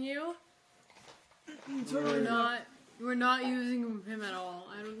using you. We're not using him at all.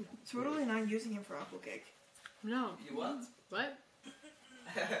 I don't Totally not using him for apple cake. know. You what? What?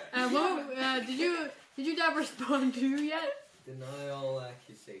 Did you not respond to yet? Deny all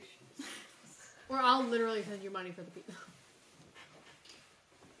accusations. Or I'll literally send you money for the pizza.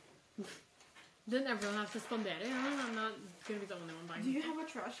 Then everyone has to spendere. I'm not gonna be the only one buying. Do you have a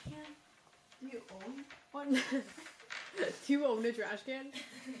trash can? Do you own? What? Do you own a trash can?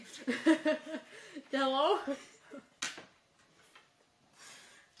 Hello?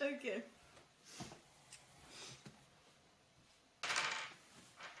 Okay.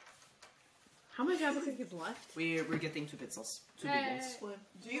 How much apple cake is left? We're getting 2 pizzas. 2 big ones.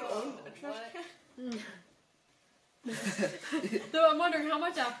 Do you own a trash What? can? So I'm wondering how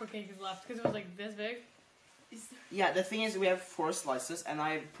much apple cake is left because it was like this big. Yeah, the thing is, we have 4 slices, and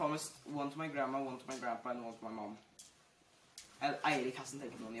I promised 1 to my grandma, 1 to my grandpa, and 1 to my mom. And Eirik hasn't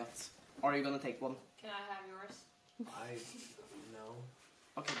taken one yet. Are you gonna take one? Can I have yours? No.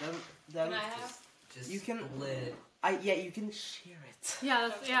 Okay, Can then I have? Just You can- split. yeah, you can share it. Yeah,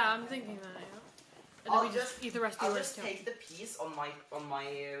 I'm thinking that. Yeah. And then I'll we just eat the rest of I'll yours just too. take the piece on my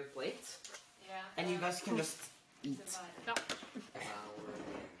plate, Yeah. and you guys can just eat. Divide.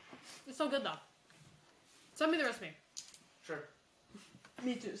 It's so good though. Send me the recipe. Sure.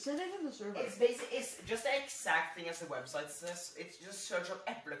 Me too. Send it in the server. It's just the exact thing as the website says. It's just search up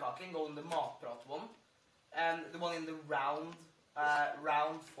eplekake and go in the matprat one, and the one in the round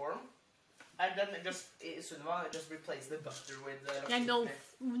form, and then just Sunniva just replace the butter with Yeah,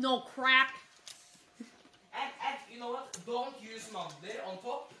 no crap. And you know what? Don't use mandler on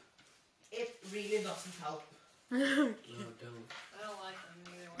top. It really doesn't help. No, don't. I don't like them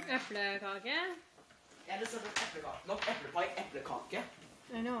either way. Eplekake. Yeah, det står eplekake. Not eplepai, eplekake.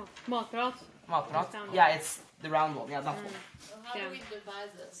 I know. Matprat. Matprat. Round Yeah, it's the round one. Yeah, that one. So how Yeah. do we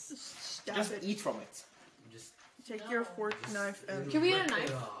divide this? Stab Just it. eat from it. Just. Take No. your fork, knife, and Can we get a rip it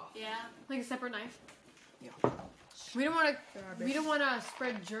knife? off. Yeah. Like a separate knife. Yeah. We don't want to. grab it. We don't want to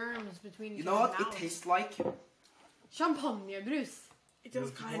spread germs between. You each know what other's it mouths. tastes like? Champagnebrus. It does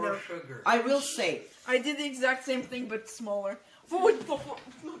With kind more of. sugar. I will say. I did the exact same thing, but smaller.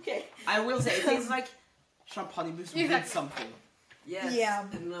 Okay. I will say it tastes like champagne mousse with Exactly. something. Yes. Yeah.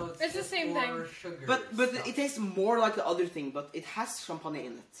 And no, It's the just same more thing. Sugar But stuff. it tastes more like the other thing, but it has champagne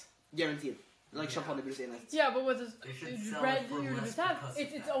in it. Guaranteed. Like champagne mousse in it. Yeah, but with this They should sell red it for you less just have, because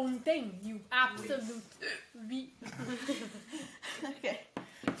it's of its that. own thing. You absolute Okay.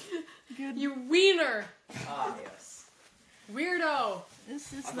 Good. you wiener Ah, yes. weirdo.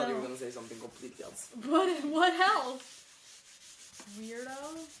 This I is thought you were now. gonna say something completely else. What else? Weirdo.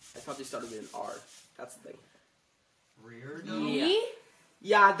 I thought you started with an R. That's the thing. Rear Yeah. dough? Me?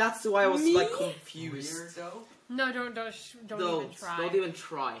 Yeah, that's why I was Me? like confused. Rear dough? No, don't even try. Don't even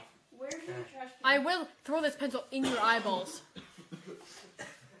try. Where's your trash can? I will throw this pencil in your eyeballs.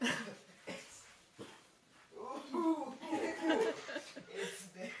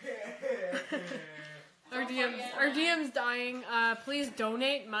 Our DM's dying. Please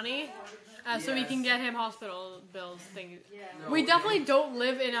donate money so we can get him hospital bills. Thing. Yeah. No, We definitely don't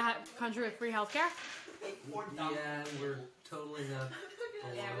live in a country with free healthcare. Yeah, we're totaling up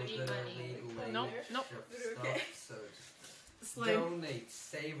a Yeah, we little need bit money. of late Nope, nope. stuff, Okay. so just Slime. donate,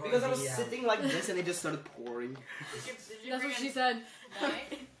 save our Because I was DM. sitting like this and it just started pouring. Did you That's bring what a she said.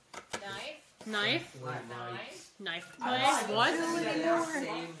 Knife? Knife? Knife. Knife I play? lied. What? Yeah,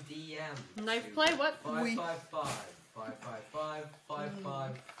 same DM. Knife play? What? 555 555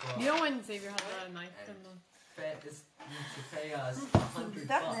 555. You don't want to save your house without a knife. And Then need to pay us $100.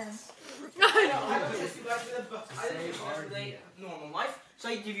 That man. I don't trust you guys with a butter. I don't Save trust you guys our with a DM. normal knife, so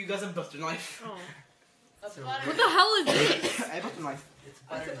I give you guys a butter knife. Oh. A So- butter What the hell is this? A butter knife. It's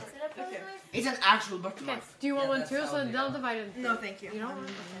better Is than it a butter Okay. knife? It's an actual butter Okay, knife. do you want Yeah, one that's too? how So they they'll are. divide it. No, thank you. You don't I'm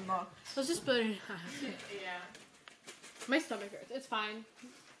want not. Let's just split it in half. Yeah. My stomach hurts. It's fine.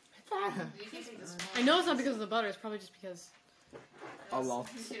 You can take this I know it's not because of the butter. It's probably just because. A lot.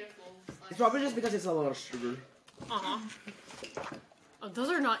 Beautiful. It's probably just because it's a lot of sugar. Uh-huh. Oh, those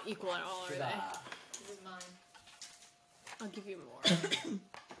are not equal at all, are they? This is mine. I'll give you more.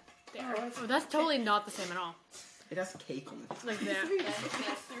 There. Oh, that's totally not the same at all. It has cake on it. Like that.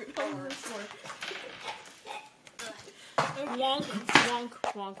 Yes. Wonk, wonk,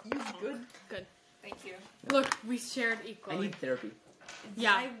 wonk. Good. Good. Thank you. Look, we shared I equally. need therapy.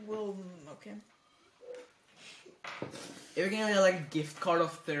 Yeah. I will. Okay. If you're gonna get like a gift card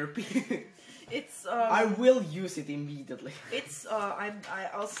of therapy, It's I will use it immediately. It's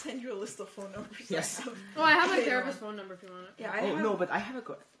I'll send you a list of phone numbers. Yes. Oh, I have my Okay, therapist's phone number if you want it. Yeah, I Oh have, no, but I have a.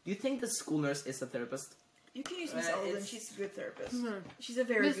 Do you think the school nurse is a therapist? You can use Miss Uh, Alden. it's- She's a good therapist. Hmm. She's a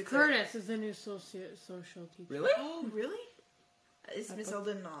very Miss good Curtis is the new social teacher. Really? Oh, really? Is Miss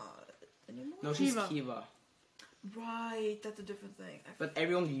Alden not anymore? No, she's Kiva. Kiva. Right, that's a different thing. But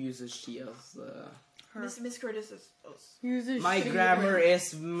everyone uses she as. Her. Miss Curtis is. Oh, Uses My she. grammar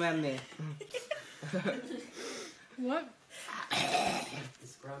is many. What?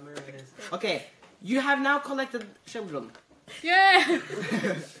 This grammar is. Okay, you have now collected children. Yeah!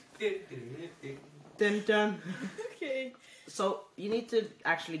 Dun dun. Okay. So you need to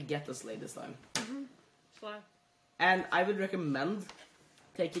actually get the sleigh this time. Fly. And I would recommend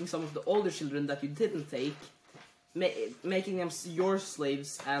taking some of the older children that you didn't take, making them your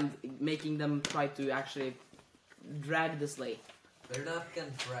slaves, and making them try to actually drag the sleigh. They're not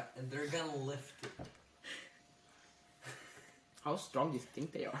gonna drag, and they're gonna lift it. How strong do you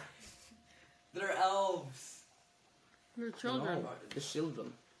think they are? They're elves. Your children. No, the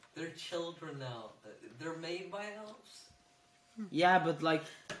children. They're children now. They're made by elves. Yeah, but like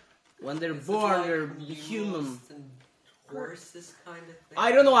when they're Is it born, like they're mules human. and horses kind of thing.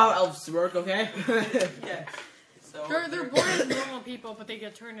 I don't know how elves work. Okay. Yeah. So They're born as normal people, but they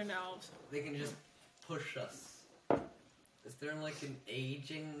get turned into elves. They can just push us. Is there like an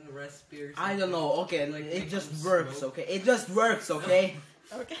aging recipe or something? I don't know. Okay, Like it make just them works. smoke? Okay, it just works. Okay.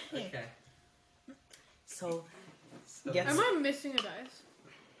 okay. Okay. So So Yes. Am I missing a dice?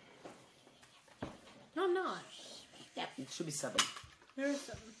 No, I'm not. yeah, it should be 7. There's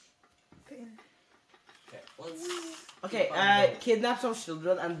 7. Okay. Okay. Let's. Okay, keep on going. kidnap some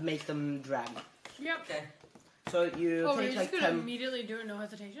children and make them drag. Yep. Okay. So you Oh, we're take just like gonna 10. immediately do it, no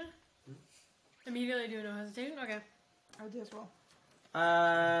hesitation? Immediately do it, no hesitation? Okay. I would do as well.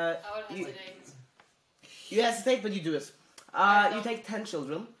 I would You, hesitate. you hesitate, but you do it. I You don't. take 10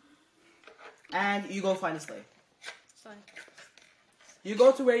 children, and you go find a sleigh. Sorry. You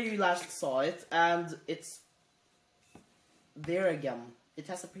go to where you last saw it, and it's there again. It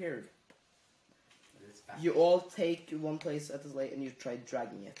has appeared. It's back. You all take one place at the sleigh, and you try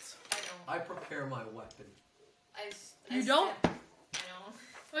dragging it. I don't. I prepare my weapon. You don't? Step. I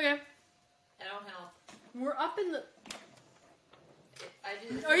don't. Okay. I don't help. We're up in the... I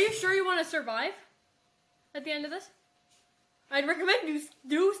just. Are you sure you want to survive? At the end of this? I'd recommend you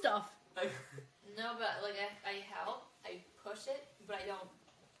do stuff. No, but like I help. I push it, but I don't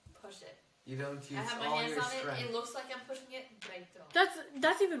push it. You don't use I have my all hands your on strength. it. It looks like I'm pushing it, but I don't.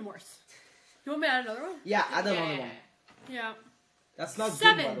 That's even worse. You want me to add another one? Yeah, add Yeah, another yeah, one. yeah. Yeah. That's not good,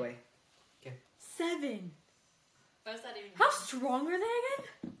 7. by the way. 7. What does that even How mean? strong are they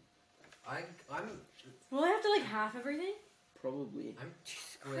again? I'm Will I have to like half everything? Probably.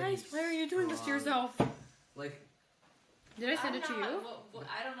 Christ, why are you doing this to yourself? Like, Did I send I'm it to not- you?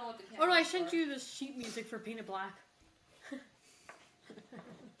 I don't know what the Oh no, I camera's sent for. you the sheet music for Painted Black.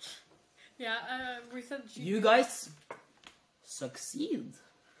 Yeah, we said sheet You music. guys succeed.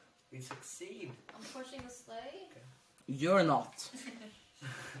 we succeed. I'm pushing the sleigh. You're not.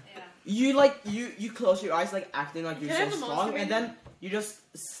 Yeah. You close your eyes like acting like Can you're I have so the strong, monster and manual? then you just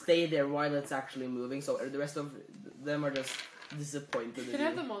stay there while it's actually moving. So the rest of them are just disappointed. Can I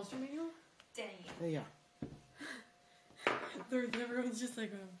have the monster manual? Dang. Yeah. Everyone's just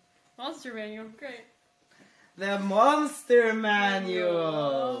like, monster manual, great. The Monster Oh,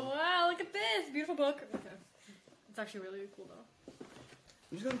 Manual. wow, look at this. Beautiful book. Okay. It's actually really cool, though.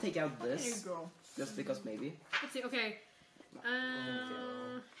 I'm just gonna take out There you this, go. just because maybe. Let's see, okay.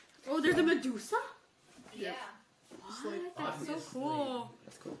 Oh, there's a Medusa? Yeah. Just like, What? That's so Obviously. cool.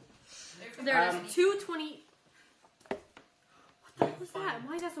 That's cool. There it is. 220. What the heck was Fine. that?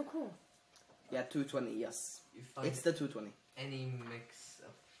 Why is that so cool? Yeah, 220. Yes, You find it's the 220. any mix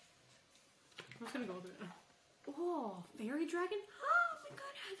of I'm just gonna go with it. Oh, fairy dragon? Oh my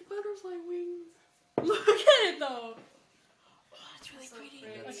god, it has butterfly wings. Look at it though. Oh, that's really So pretty.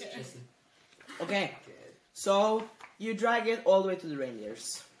 pretty. it's Okay. just Okay, good. so you drag it all the way to the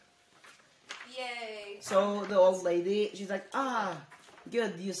reindeers. Yay. So the old lady, she's like,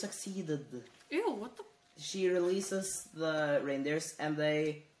 good, you succeeded. Ew, what the? She releases the reindeers and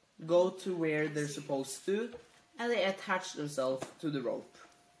they go to where they're supposed to and they attach themselves to the rope.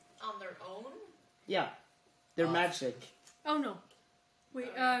 On their own? Yeah, they're Oh. magic. Oh no. Wait,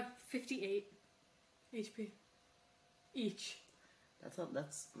 58 HP. Each. That's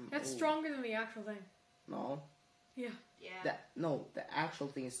That's oh, stronger than the actual thing. No, Yeah. Yeah. the actual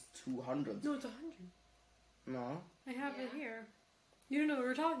thing is 200. No, it's 100. No, I have it Yeah. here. You don't know what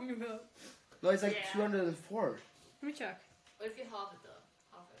we're talking about. no, it's like Yeah. 204. Let me check. What if you halve it though?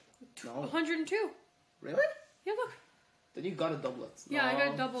 Half it. No, 102. really? Yeah, look. Then you got a doublet. Yeah, I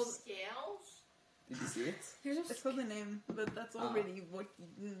got No. double. Scales? Did you see it? There's I saw the name, but that's already what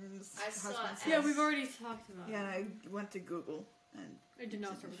I saw it. Yeah, we've already talked about it. Yeah, I went to Google and I did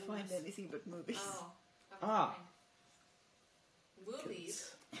not didn't start with find this. anything but movies. Oh. Ah.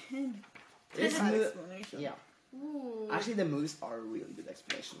 Movies? This Bad mo- explanation. yeah. Ooh. Actually, the movies are a really good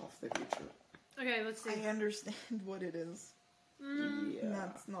explanation of the future. Okay, let's see. I understand what it is. Mm, Yeah.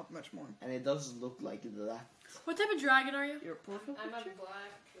 That's not much more. And it does look like that. what type of dragon are you? Your profile I'm a picture?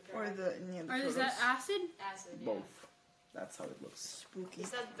 black Or dragon. the Or is that photos. acid? Acid, yeah. Both. That's how it looks. Spooky.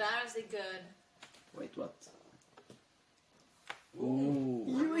 Is that bad or is it good? Wait, what?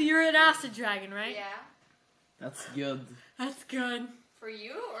 Ooh. You're an acid dragon, right? Yeah. That's good. That's good. For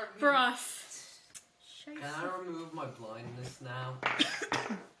you or me? For us. Can I remove my blindness now?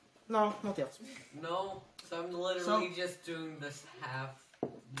 No, not yet. No, so I'm literally just doing this half.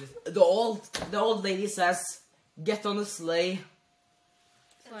 Just The old lady says, get on the sleigh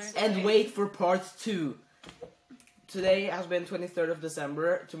Sorry. and wait for part 2. Today has been 23rd of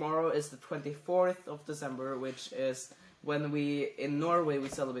December. Tomorrow is the 24th of December, which is when in Norway, we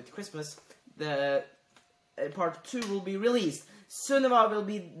celebrate Christmas. The part 2 will be released. Sunniva will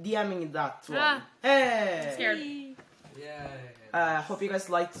be DMing that one. Ah. Hey! I'm scared. yeah. Hope you guys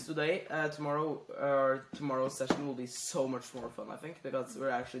liked today. Tomorrow's session will be so much more fun, I think, because we're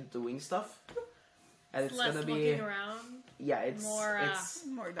actually doing stuff. And it's Less gonna be looking around. yeah, it's more, it's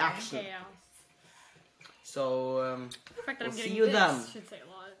More action. dying. Chaos. so The fact that We'll I'm see getting you this then. should say a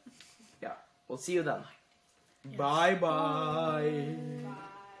lot. we'll see you then. Yes. Bye bye. Bye.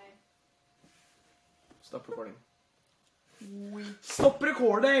 Stop recording. Stop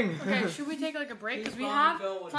recording. Okay, should we take like a break? Because we Keep on have going.